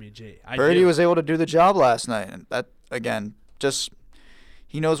than Jimmy G. Purdy was able to do the job last night, and that again, just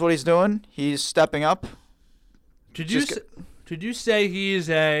he knows what he's doing. He's stepping up. Could you say he is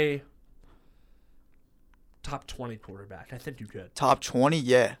a top 20 quarterback? I think you could. Top 20,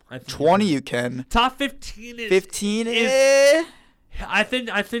 yeah. 20 you can. Top 15 is 15 I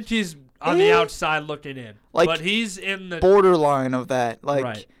think he's on the outside looking in. But he's in the borderline of that.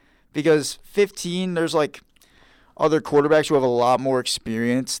 Right. Because 15, there's other quarterbacks who have a lot more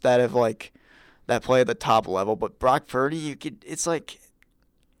experience that that play at the top level. But Brock Purdy, you get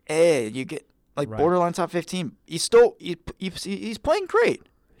Right. borderline top 15. He's still he's playing great.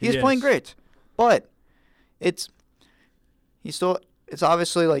 He's playing great. But it's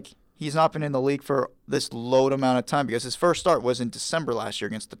obviously he's not been in the league for this load amount of time because his first start was in December last year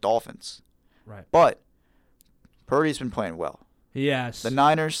against the Dolphins. Right. But Purdy's been playing well. Yes. The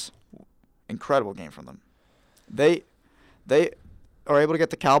Niners, incredible game from them. They are able to get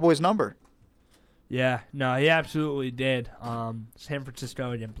the Cowboys number. Yeah, no, he absolutely did. San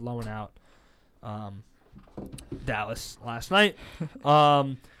Francisco again blowing out Dallas last night.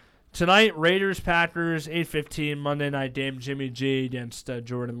 Tonight, Raiders, Packers, 8:15 Monday night game. Jimmy G against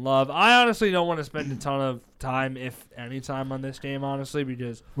Jordan Love. I honestly don't want to spend a ton of time, if any time, on this game, honestly,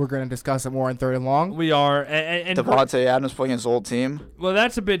 because We're going to discuss it more in third and long. we are. And Devontae Adams playing his old team. well,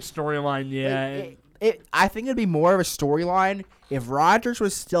 that's a big storyline, yeah. I think it'd be more of a storyline if Rodgers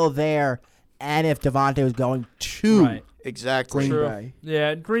was still there and if Devontae was going to Right. Exactly. Green True. Bay.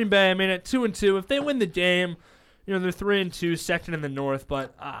 Yeah, Green Bay, at 2-2, if they win the game, they're 3-2, second in the North,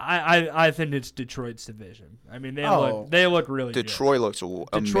 but I think it's Detroit's division. They look really Detroit looks amazing.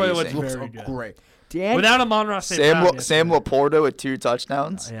 Detroit looks Looks very good. great. good. Without Amon-Ra St. Brown. Sam Laporta with 2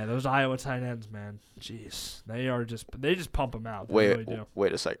 touchdowns. Yeah, those Iowa tight ends, man. Jeez. They just pump them out. They Wait really do.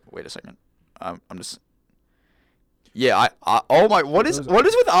 a second. I'm just. Yeah, oh my! What is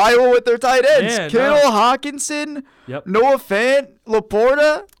with Iowa with their tight ends? Yeah, Kittle, Hawkinson, Yep. Noah Fant,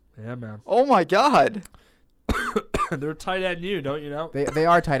 Laporta. Yeah, man. Oh my God, They're tight end you, don't you know? They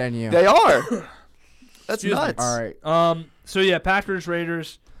are tight end you. they are. That's Excuse me. nuts. All right. So yeah, Packers,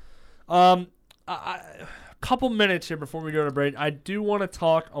 Raiders. A couple minutes here before we go to break. I do want to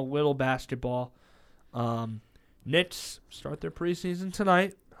talk a little basketball. Knicks start their preseason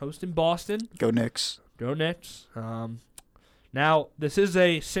tonight, hosting Boston. Go Knicks. Go Knicks. Now, this is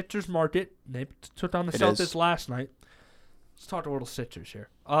a Sixers market. They took on the Celtics last night. Let's talk a little Sixers here.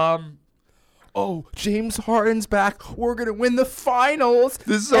 Oh, James Harden's back. We're going to win the finals.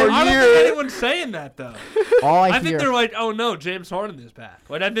 This is I our don't think year. anyone's saying that, though. All I think they're like, oh, no, James Harden is back.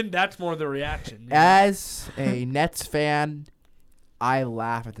 I think that's more the reaction. As a Nets fan, I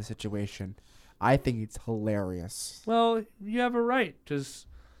laugh at the situation. I think it's hilarious. Well, you have a right, because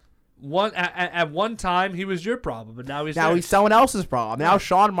at one time he was your problem, but now he's someone else's problem. Now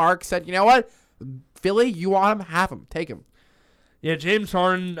Sean Marks said, you know what? Philly, you want him? Have him. Take him. Yeah, James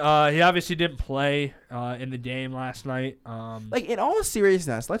Harden, he obviously didn't play in the game last night. In all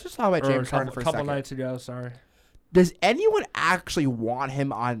seriousness, let's just talk about James Harden for a couple second. nights ago, sorry. Does anyone actually want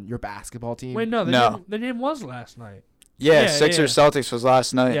him on your basketball team? Wait, no, the game was last night. Yeah, Sixers Celtics was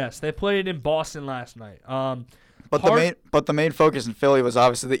last night. Yes, they played in Boston last night. But the main focus in Philly was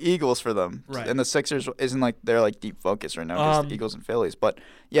obviously the Eagles for them. Right. And the Sixers isn't like their like deep focus right now, just the Eagles and Phillies. But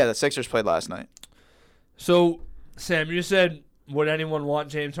yeah, the Sixers played last night. So, Sam, you said, would anyone want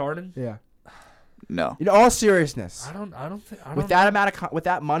James Harden? Yeah. No. In all seriousness, I don't think with that amount of with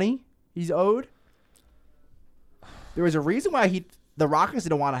that money he's owed, there was a reason why the Rockets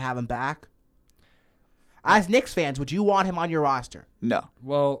didn't want to have him back. As Knicks fans, would you want him on your roster? No.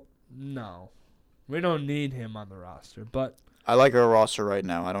 Well, no. We don't need him on the roster. But I like our roster right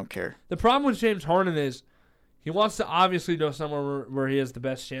now. I don't care. the problem with James Harden is he wants to obviously go somewhere where he has the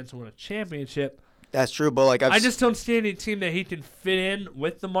best chance to win a championship. That's true, but like I just don't see any team that he can fit in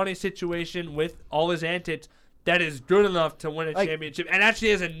with the money situation, with all his antics, that is good enough to win a championship and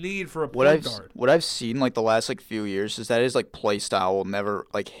actually has a need for a point guard. What I've seen like the last like few years is that his like play style will never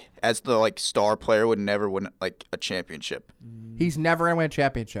like as the like star player would never win like a championship. He's never gonna win a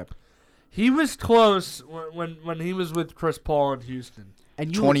championship. He was close when he was with Chris Paul in Houston.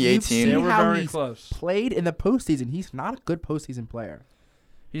 And 2018. you've seen They were how very he's close. played in the postseason. He's not a good postseason player.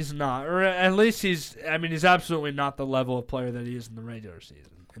 He's not, or at least he's absolutely not the level of player that he is in the regular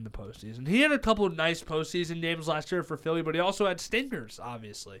season, in the postseason. He had a couple of nice postseason games last year for Philly, but he also had stinkers,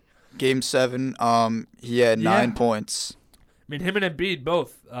 obviously. Game 7, he had 9 points. I mean, him and Embiid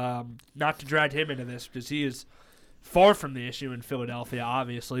both, not to drag him into this because he is far from the issue in Philadelphia,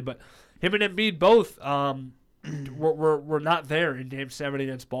 obviously, but him and Embiid both were not there in Game 7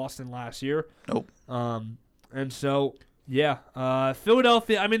 against Boston last year. Nope. And so, yeah,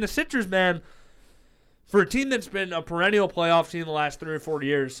 Philadelphia, I mean, the Sixers, man, for a team that's been a perennial playoff team the last 3 or 4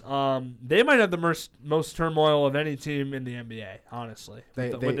 years, they might have the most turmoil of any team in the NBA, honestly,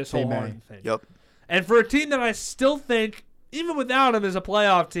 with this whole Harden thing. Yep. And for a team that I still think, even without him as a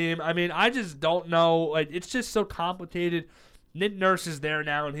playoff team, I mean, I just don't know. Like, it's just so complicated. Nick Nurse is there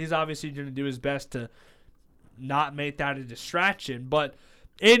now, and he's obviously going to do his best to not make that a distraction. But,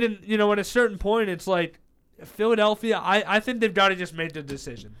 Aidan, at a certain point, it's like Philadelphia, I think they've got to just make the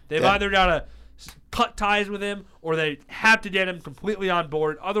decision. They've either got to cut ties with him or they have to get him completely on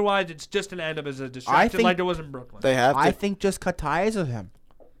board. Otherwise, it's just going to end up as a distraction like it was in Brooklyn. I think just cut ties with him.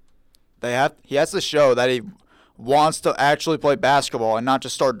 He has to show that he wants to actually play basketball and not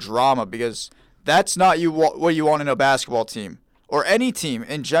just start drama, because that's not what you want in a basketball team or any team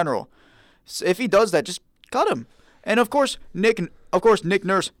in general. So if he does that, just cut him. And of course, Nick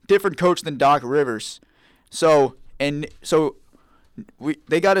Nurse, different coach than Doc Rivers. So they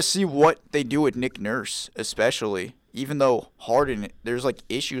got to see what they do with Nick Nurse, especially. Even though Harden, there's like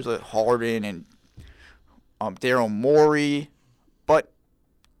issues with Harden and Daryl Morey, but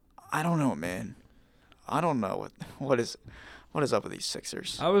I don't know, man. I don't know what is up with these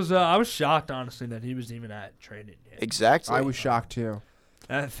Sixers. I was shocked, honestly, that he was even at training camp. Exactly. I was shocked too.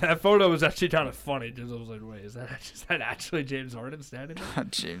 That photo was actually kind of funny. Just I was like, wait, is that actually James Harden standing there?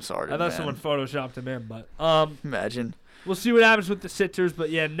 James Harden. I thought someone photoshopped him in, but imagine. We'll see what happens with the Sixers, but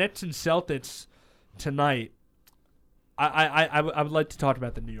yeah, Nets and Celtics tonight. I would like to talk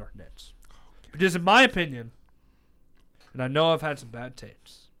about the New York Knicks, because in my opinion, and I know I've had some bad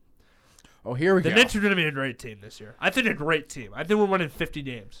takes. Oh, here we go. The Knicks are going to be a great team this year. I think a great team. I think we're winning 50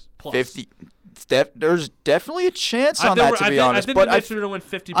 games plus. 50. There's definitely a chance on that, to be honest. I think the Knicks are going to win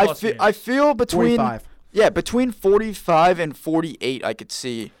 50 plus games. I feel between 45. Yeah, between 45 and 48, I could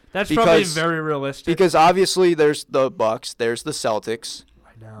see. That's probably very realistic. Because obviously there's the Bucks, there's the Celtics,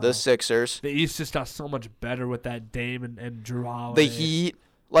 I know. the Sixers. The East just got so much better with that Dame and Drew Holiday. The Heat,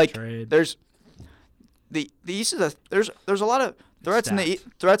 like trade. there's the East is there's a lot of threats in the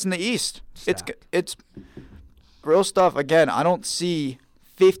East. It's real stuff. Again, I don't see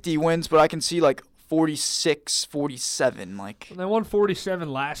 50 wins, but I can see like 46, 47. Like they won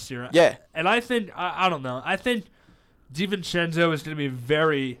 47 last year. Yeah, and I think I don't know. I think DiVincenzo is going to be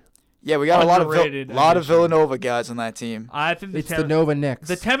very. Yeah, we got a lot of Villanova guys on that team. I think it's the Nova Knicks.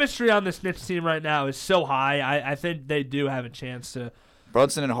 The chemistry on this Knicks team right now is so high. I think they do have a chance to.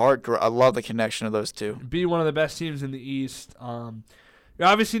 Brunson and Hart, I love the connection of those two. Be one of the best teams in the East. You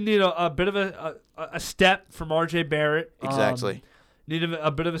obviously need a bit of a step from R.J. Barrett. Exactly. Need a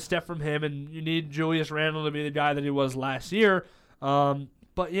bit of a step from him, and you need Julius Randle to be the guy that he was last year.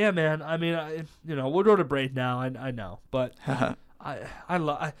 But yeah, man. I mean, we'll go to break now. I know, but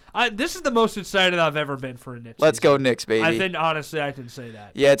I this is the most excited I've ever been for a Knicks. Let's go Knicks, baby. I think honestly I can say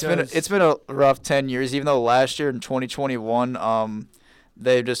that. Yeah, it's been a rough 10 years. Even though last year in 2021,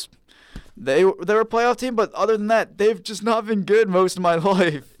 They're a playoff team, but other than that, they've just not been good most of my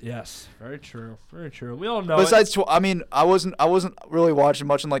life. Yes, very true. Very true. We all know. Besides, I wasn't really watching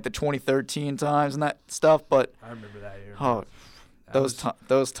much in like the 2013 times and that stuff, but I remember that year. Oh,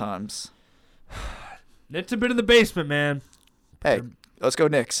 those times. Knicks have been in the basement, man. Hey, let's go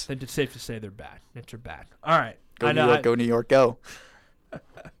Knicks. I think it's safe to say they're back. Knicks are back. All right. Go New York, go New York, go.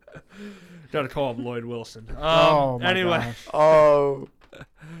 Got to call him Lloyd Wilson. My anyway. gosh. Oh.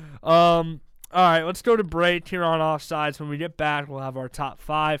 All right, let's go to break here on Offsides. When we get back, we'll have our top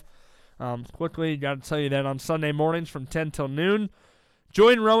 5. Quickly, got to tell you that on Sunday mornings from 10 till noon,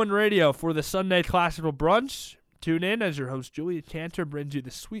 join Rowan Radio for the Sunday Classical Brunch. Tune in as your host, Julia Cantor, brings you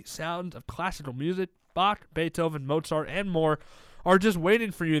the sweet sounds of classical music. Bach, Beethoven, Mozart, and more are just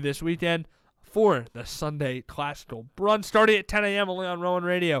waiting for you this weekend for the Sunday Classical Brunch, starting at 10 a.m. only on Rowan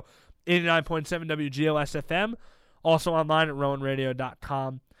Radio, 89.7 WGLS FM, also online at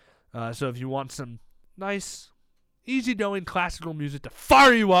rowanradio.com. So if you want some nice, easygoing classical music to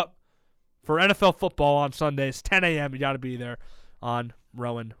fire you up for NFL football on Sundays, 10 a.m., you got to be there on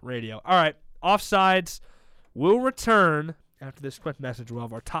Rowan Radio. All right, Offsides will return after this quick message. We'll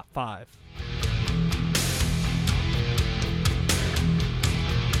have our top 5.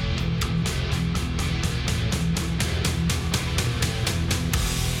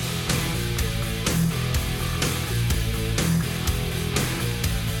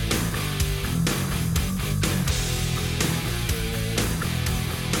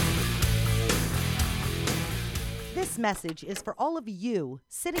 This message is for all of you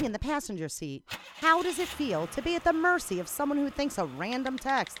sitting in the passenger seat. How does it feel to be at the mercy of someone who thinks a random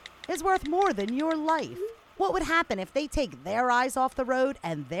text is worth more than your life? What would happen if they take their eyes off the road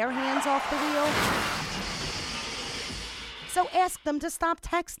and their hands off the wheel? So ask them to stop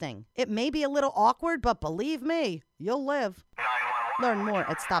texting. It may be a little awkward, but believe me, you'll live. Learn more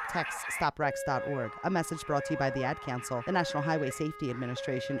at stoptextstoprex.org. A message brought to you by the Ad Council, the National Highway Safety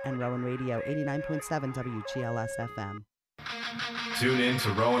Administration, and Rowan Radio, 89.7 WGLS FM. Tune in to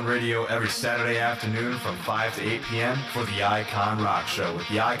Rowan Radio every Saturday afternoon from 5 to 8 p.m. for the Icon Rock Show with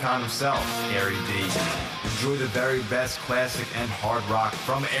the Icon himself, Gary D. Enjoy the very best classic and hard rock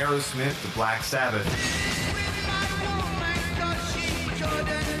from Aerosmith to Black Sabbath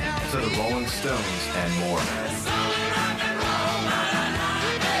to the Rolling Stones and more.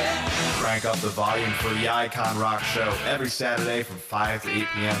 Crank up the volume for the Icon Rock Show every Saturday from 5 to 8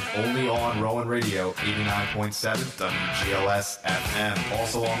 p.m. only on Rowan Radio, 89.7 WGLS FM.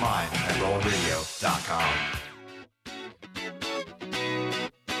 Also online at rowanradio.com.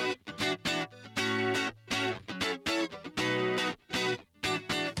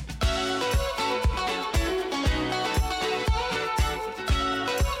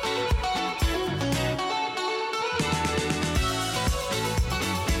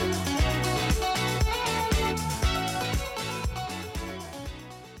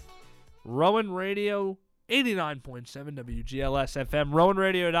 Rowan Radio, 89.7 WGLS FM,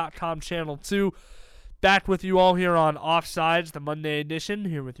 rowanradio.com, Channel 2. Back with you all here on Offsides, the Monday edition,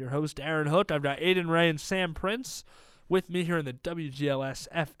 here with your host, Aaron Hook. I've got Aidan Ray and Sam Prince with me here in the WGLS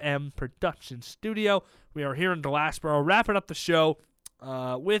FM production studio. We are here in Glassboro, wrapping up the show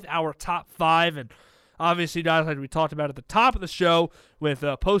with our top 5. And obviously, guys, like we talked about at the top of the show, with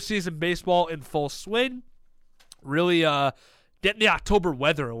postseason baseball in full swing, really getting the October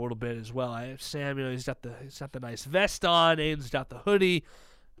weather a little bit as well. Sam, he's got the nice vest on. Aiden's got the hoodie.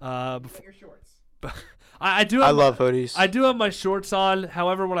 Your shorts. I love hoodies. I do have my shorts on.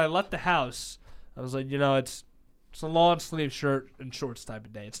 However, when I left the house, I was like, it's a long sleeve shirt and shorts type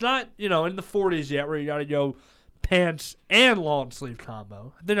of day. It's not, in the 40s yet where you got to go pants and long sleeve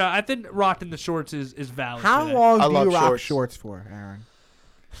combo. I think rocking the shorts is valid. How today. long do you rock shorts for, Aaron?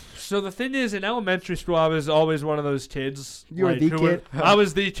 So the thing is, in elementary school, I was always one of those kids. You were the kid? I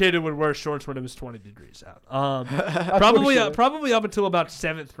was the kid who would wear shorts when it was 20 degrees out. Probably up until about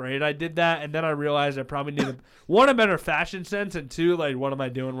 7th grade, I did that, and then I realized I probably needed one, a better fashion sense, and two, like, what am I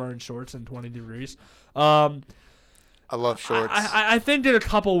doing wearing shorts in 20 degrees? I love shorts. I think in a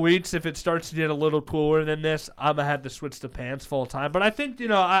couple weeks, if it starts to get a little cooler than this, I'm gonna have to switch to pants full time. But I think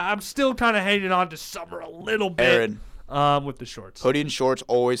I'm still kind of hanging on to summer a little bit. Aaron. With the shorts. Hoodie and shorts,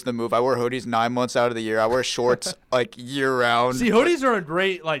 always the move. I wear hoodies 9 months out of the year. I wear shorts like year round. See, hoodies are a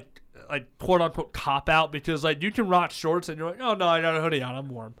great like quote unquote cop out because like you can rock shorts and you're like, oh no, I got a hoodie on, I'm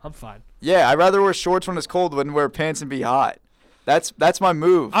warm, I'm fine. Yeah, I'd rather wear shorts when it's cold than wear pants and be hot. That's my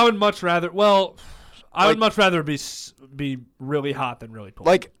move. I would much rather be really hot than really cold.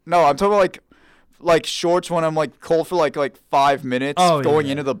 Like no, I'm talking about like shorts when I'm like cold for like 5 minutes going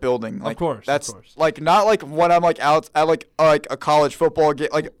into the building. Like, of course. That's like not like when I'm like out at like a college football game,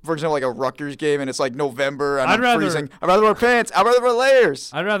 like for example like a Rutgers game and it's like November and I'm freezing. I'd rather wear pants. I'd rather wear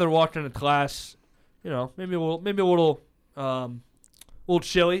layers. I'd rather walk into class, maybe a little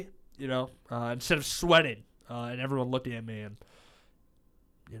chilly, instead of sweating and everyone looking at me and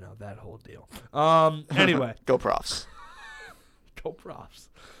that whole deal. Anyway, go Profs. Go Profs.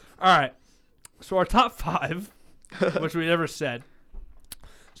 All right. So our top 5, which we never said,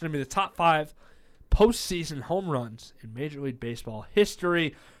 is going to be the top 5 postseason home runs in Major League Baseball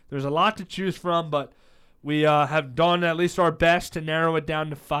history. There's a lot to choose from, but we have done at least our best to narrow it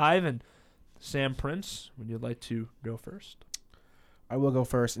down to 5. And Sam Prince, would you like to go first? I will go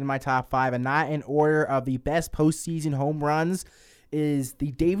first. In my top 5, and not in order of the best postseason home runs, is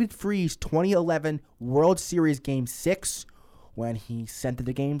the David Freese 2011 World Series Game 6 when he sent it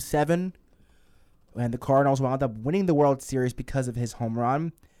to Game 7. And the Cardinals wound up winning the World Series because of his home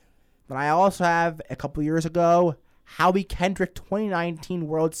run. Then I also have, a couple years ago, Howie Kendrick 2019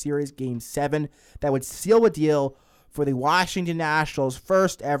 World Series Game 7 that would seal the deal for the Washington Nationals'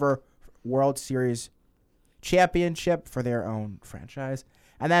 first ever World Series championship for their own franchise.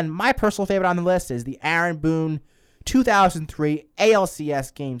 And then my personal favorite on the list is the Aaron Boone 2003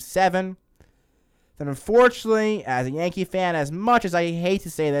 ALCS Game 7. Then unfortunately, as a Yankee fan, as much as I hate to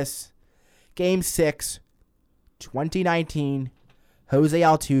say this, Game 6, 2019, Jose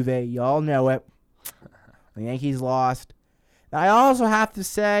Altuve, y'all know it. The Yankees lost. And I also have to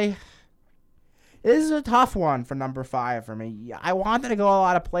say, this is a tough one for number 5 for me. I wanted to go a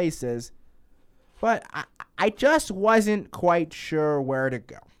lot of places, but I just wasn't quite sure where to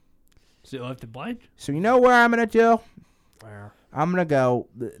go. So you left it blank? So you know where I'm going to do? Where? I'm going to go,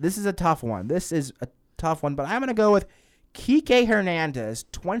 this is a tough one. This is a tough one, but I'm going to go with Kike Hernandez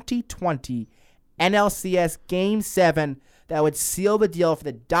 2020 NLCS Game 7 that would seal the deal for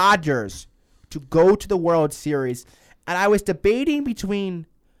the Dodgers to go to the World Series. And I was debating between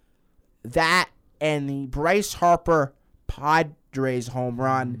that and the Bryce Harper Padres home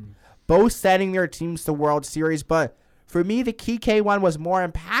run, both sending their teams to the World Series. But for me, the Kike one was more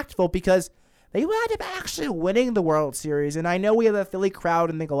impactful because they wound up actually winning the World Series. And I know we have a Philly crowd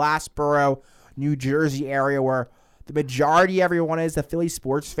in the Glassboro, New Jersey area where the majority of everyone is a Philly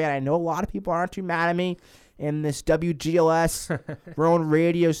sports fan. I know a lot of people aren't too mad at me in this WGLS Rowan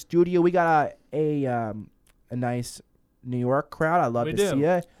Radio studio. We got a nice New York crowd. I love to see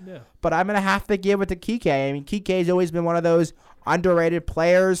it. Yeah. But I'm going to have to give it to Kike. I mean, Kike's always been one of those underrated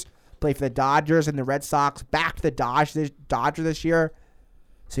players. Played for the Dodgers and the Red Sox. Back to the Dodgers this year.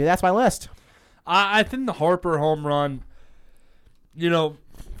 So that's my list. I think the Harper home run,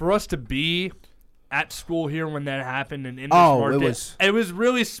 for us to be at school here when that happened and in this market, it was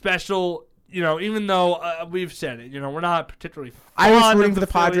really special. Even though we've said it, we're not particularly fond I was rooting of for the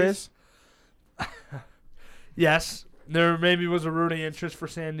Padres. Yes, there maybe was a rooting interest for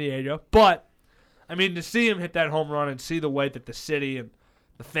San Diego, but I mean to see him hit that home run and see the way that the city and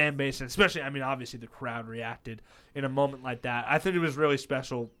the fan base, and especially, obviously the crowd reacted in a moment like that, I think it was really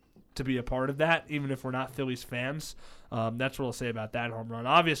special to be a part of that, even if we're not Phillies fans. That's what I'll say about that home run.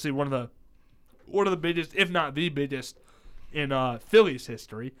 Obviously, one of the biggest, if not the biggest, in Phillies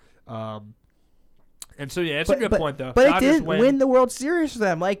history. And so it's a good point though. But it did win the World Series for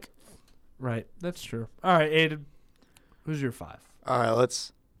them. Right, that's true. All right, Aidan, who's your 5? All right,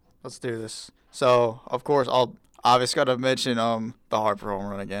 let's do this. So of course I'll obviously got to mention the Harper home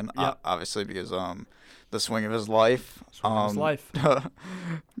run again. Yep. Obviously because the swing of his life.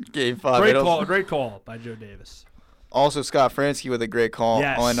 Game 5. Great call by Joe Davis. Also Scott Fransky with a great call.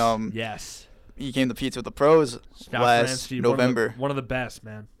 Yes. Yes. He came to Pizza with the Pros last Fransky, November. One of the best,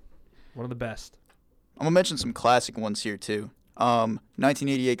 man. One of the best. I'm going to mention some classic ones here, too.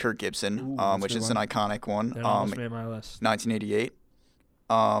 1988 Kirk Gibson, which is an iconic one. That almost made my list. 1988.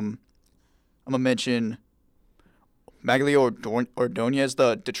 I'm going to mention Maglio Ordonez,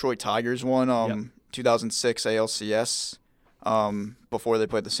 the Detroit Tigers one, 2006 ALCS, before they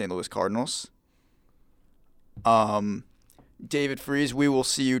played the St. Louis Cardinals. David Freese, We Will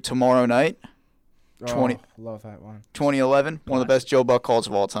See You Tomorrow Night. Love that one. 2011, one of the best Joe Buck calls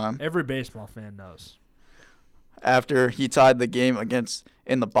of all time. Every baseball fan knows. After he tied the game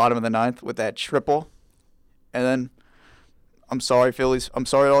in the bottom of the 9th with that triple. And then, I'm sorry, Phillies. I'm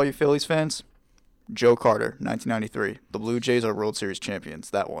sorry to all you Phillies fans. Joe Carter, 1993. The Blue Jays are World Series champions.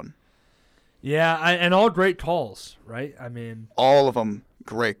 That one. Yeah, and all great calls, right? I mean, all of them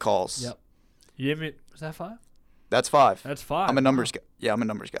great calls. Yep. You gave me, was that 5? That's 5. That's 5. I'm a numbers guy. Yeah, I'm a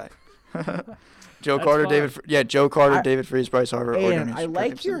numbers guy. Joe That's Carter, fine. Joe Carter, David Freese, Bryce Harper. And I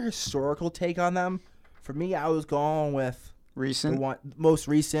like your historical take on them. For me, I was going with recent, most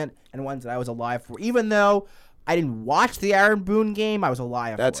recent, and ones that I was alive for. Even though I didn't watch the Aaron Boone game, I was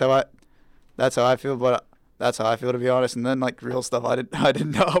alive. That's how I feel. But that's how I feel, to be honest. And then like real stuff, I did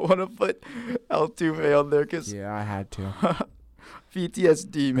not want to put Altuve on there because I had to.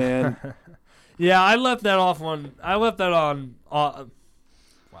 PTSD, man. Yeah, I left that off on. I left that on. I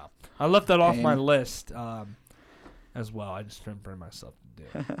left that off my list as well. I just didn't bring myself to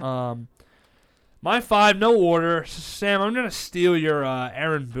do it. My 5, no order. Sam, I'm gonna steal your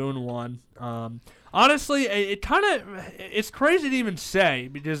Aaron Boone one. Honestly, it's crazy to even say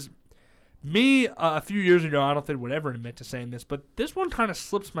because me a few years ago, I don't think would ever admit to saying this, but this one kind of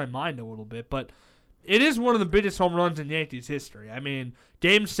slips my mind a little bit. But it is one of the biggest home runs in Yankees history. I mean,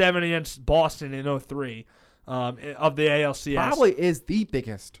 Game 7 against Boston in 2003 of the ALCS. Probably is the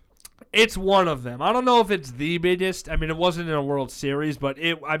biggest. It's one of them. I don't know if it's the biggest. I mean, it wasn't in a World Series, but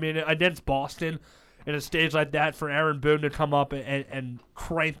against Boston in a stage like that for Aaron Boone to come up and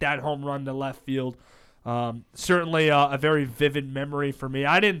crank that home run to left field. Certainly a very vivid memory for me.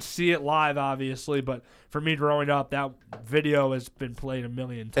 I didn't see it live, obviously, but for me growing up, that video has been played a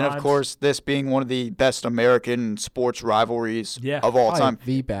million times. And, of course, this being one of the best American sports rivalries of all time.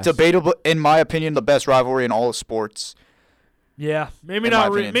 The best. Debatable, in my opinion, the best rivalry in all of sports. Yeah, maybe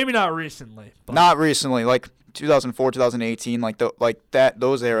not recently. But. Not recently, like 2004, 2018,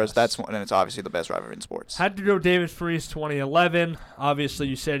 those eras. That's when it's obviously the best rivalry in sports. Had to go David Freese 2011. Obviously,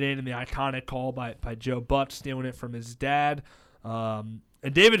 you said in the iconic call by Joe Butt stealing it from his dad. And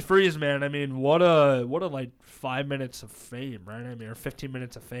David Freese, man, I mean, what a 5 minutes of fame, right? I mean, or 15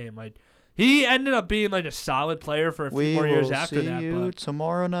 minutes of fame. Like he ended up being like a solid player for a few more years after that. We will see you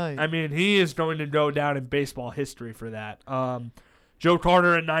tomorrow night. I mean, he is going to go down in baseball history for that. Joe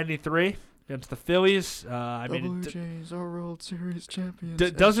Carter in '93 against the Phillies. Blue Jays are World Series champions.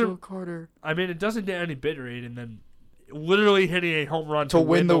 Doesn't Joe Carter? I mean, it doesn't get any better, Aidan, than literally hitting a home run to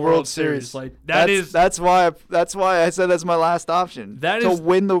win the World Series. Like that's why I said that's my last option. To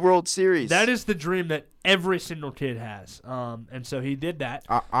win the World Series. That is the dream that every single kid has. And so he did that.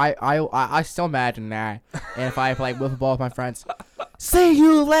 I still imagine that. And if I play wiffle ball with my friends, see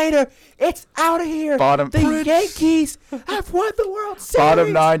you later. It's out of here. The Yankees have won the World Series.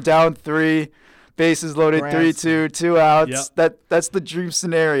 Bottom 9, down 3. Bases loaded, 3-2, 2 outs. Yep. That's the dream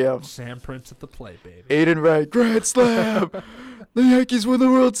scenario. Sam Prince at the plate, baby. Aidan Wright, grand slam. The Yankees win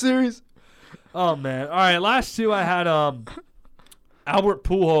the World Series. Oh man! All right, last two I had Albert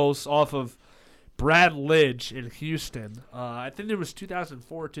Pujols off of Brad Lidge in Houston. I think it was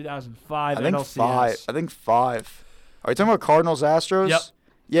 2004, 2005. I think NLCS. 5. Are you talking about Cardinals Astros? Yep.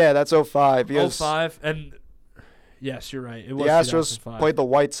 Yeah, that's 05. 05 and. Yes, you're right. It was the Astros 2005. played the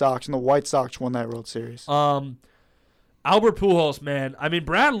White Sox, and the White Sox won that World Series. Albert Pujols, man. I mean,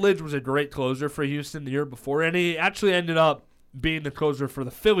 Brad Lidge was a great closer for Houston the year before, and he actually ended up being the closer for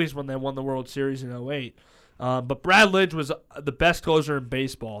the Phillies when they won the World Series in 2008. But Brad Lidge was the best closer in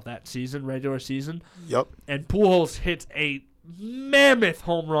baseball that season, regular season. Yep. And Pujols hits a mammoth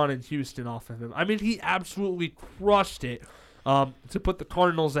home run in Houston off of him. I mean, he absolutely crushed it to put the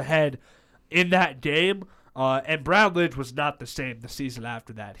Cardinals ahead in that game. And Brad Lidge was not the same the season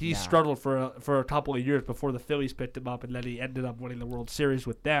after that. He struggled for a couple of years before the Phillies picked him up, and then he ended up winning the World Series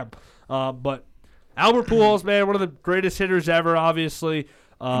with them. But Albert Pujols, man, one of the greatest hitters ever, obviously.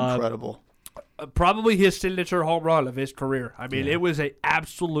 Incredible. Probably his signature home run of his career. I mean, it was an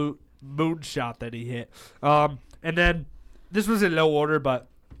absolute moonshot that he hit. And then this was in no order, but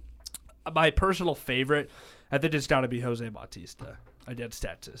my personal favorite, I think it's got to be Jose Bautista against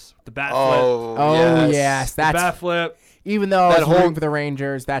Texas. The bat flip. Oh, yes. That's, the bat flip. Even though I was rooting for the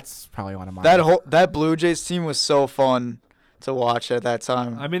Rangers, that's probably one of mine. That Blue Jays team was so fun to watch at that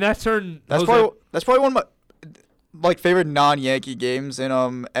time. I mean, that's probably one of my favorite non-Yankee games in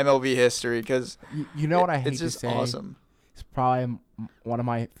MLB history because you know what I hate it's just to say? Awesome. It's probably one of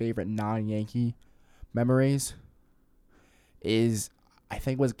my favorite non-Yankee memories is I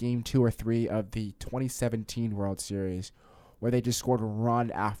think it was game 2 or 3 of the 2017 World Series where they just scored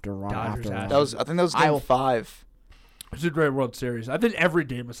run after run after run. I think that was game 5. It was a great World Series. I think every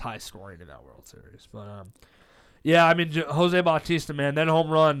game was high scoring in that World Series. But yeah, I mean Jose Bautista, man, that home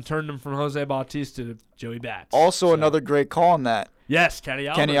run turned him from Jose Bautista to Joey Bats. Also, another great call on that. Yes, Kenny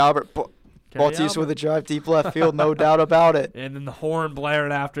Albert. Bautista with a drive deep left field, no doubt about it. And then the horn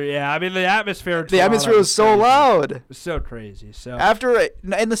blaring after. Yeah, I mean the atmosphere. The atmosphere was so loud. It was so crazy. So after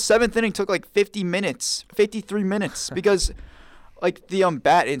in the 7th inning took like 53 minutes because the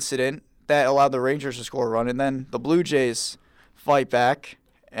bat incident that allowed the Rangers to score a run, and then the Blue Jays fight back,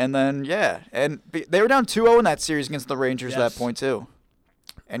 And then, they were down 2-0 in that series against the Rangers at Yes. that point, too.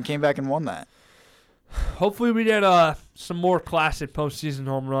 And came back and won that. Hopefully we get some more classic postseason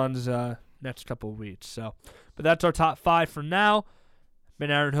home runs next couple of weeks. So, but that's our top 5 for now.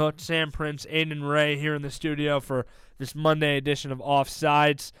 Been Aaron Hook, Sam Prince, Aidan Ray here in the studio for this Monday edition of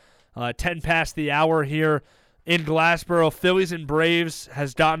Offsides. 10 past the hour here in Glassboro. Phillies and Braves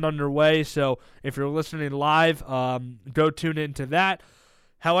has gotten underway, so if you're listening live, go tune into that.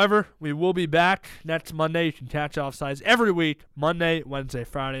 However, we will be back next Monday. You can catch Offsides every week, Monday, Wednesday,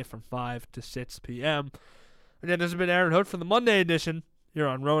 Friday from 5 to 6 p.m. Again, this has been Aaron Hook for the Monday edition here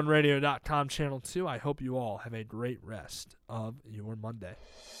on RowanRadio.com Channel 2. I hope you all have a great rest of your Monday.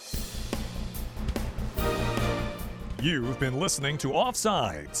 You've been listening to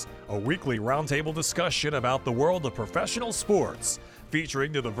Offsides, a weekly roundtable discussion about the world of professional sports,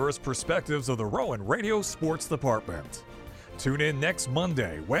 featuring the diverse perspectives of the Rowan Radio Sports Department. Tune in next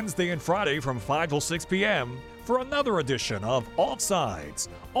Monday, Wednesday, and Friday from 5 till 6 p.m. for another edition of Offsides,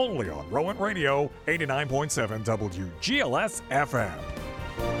 only on Rowan Radio 89.7 WGLS FM.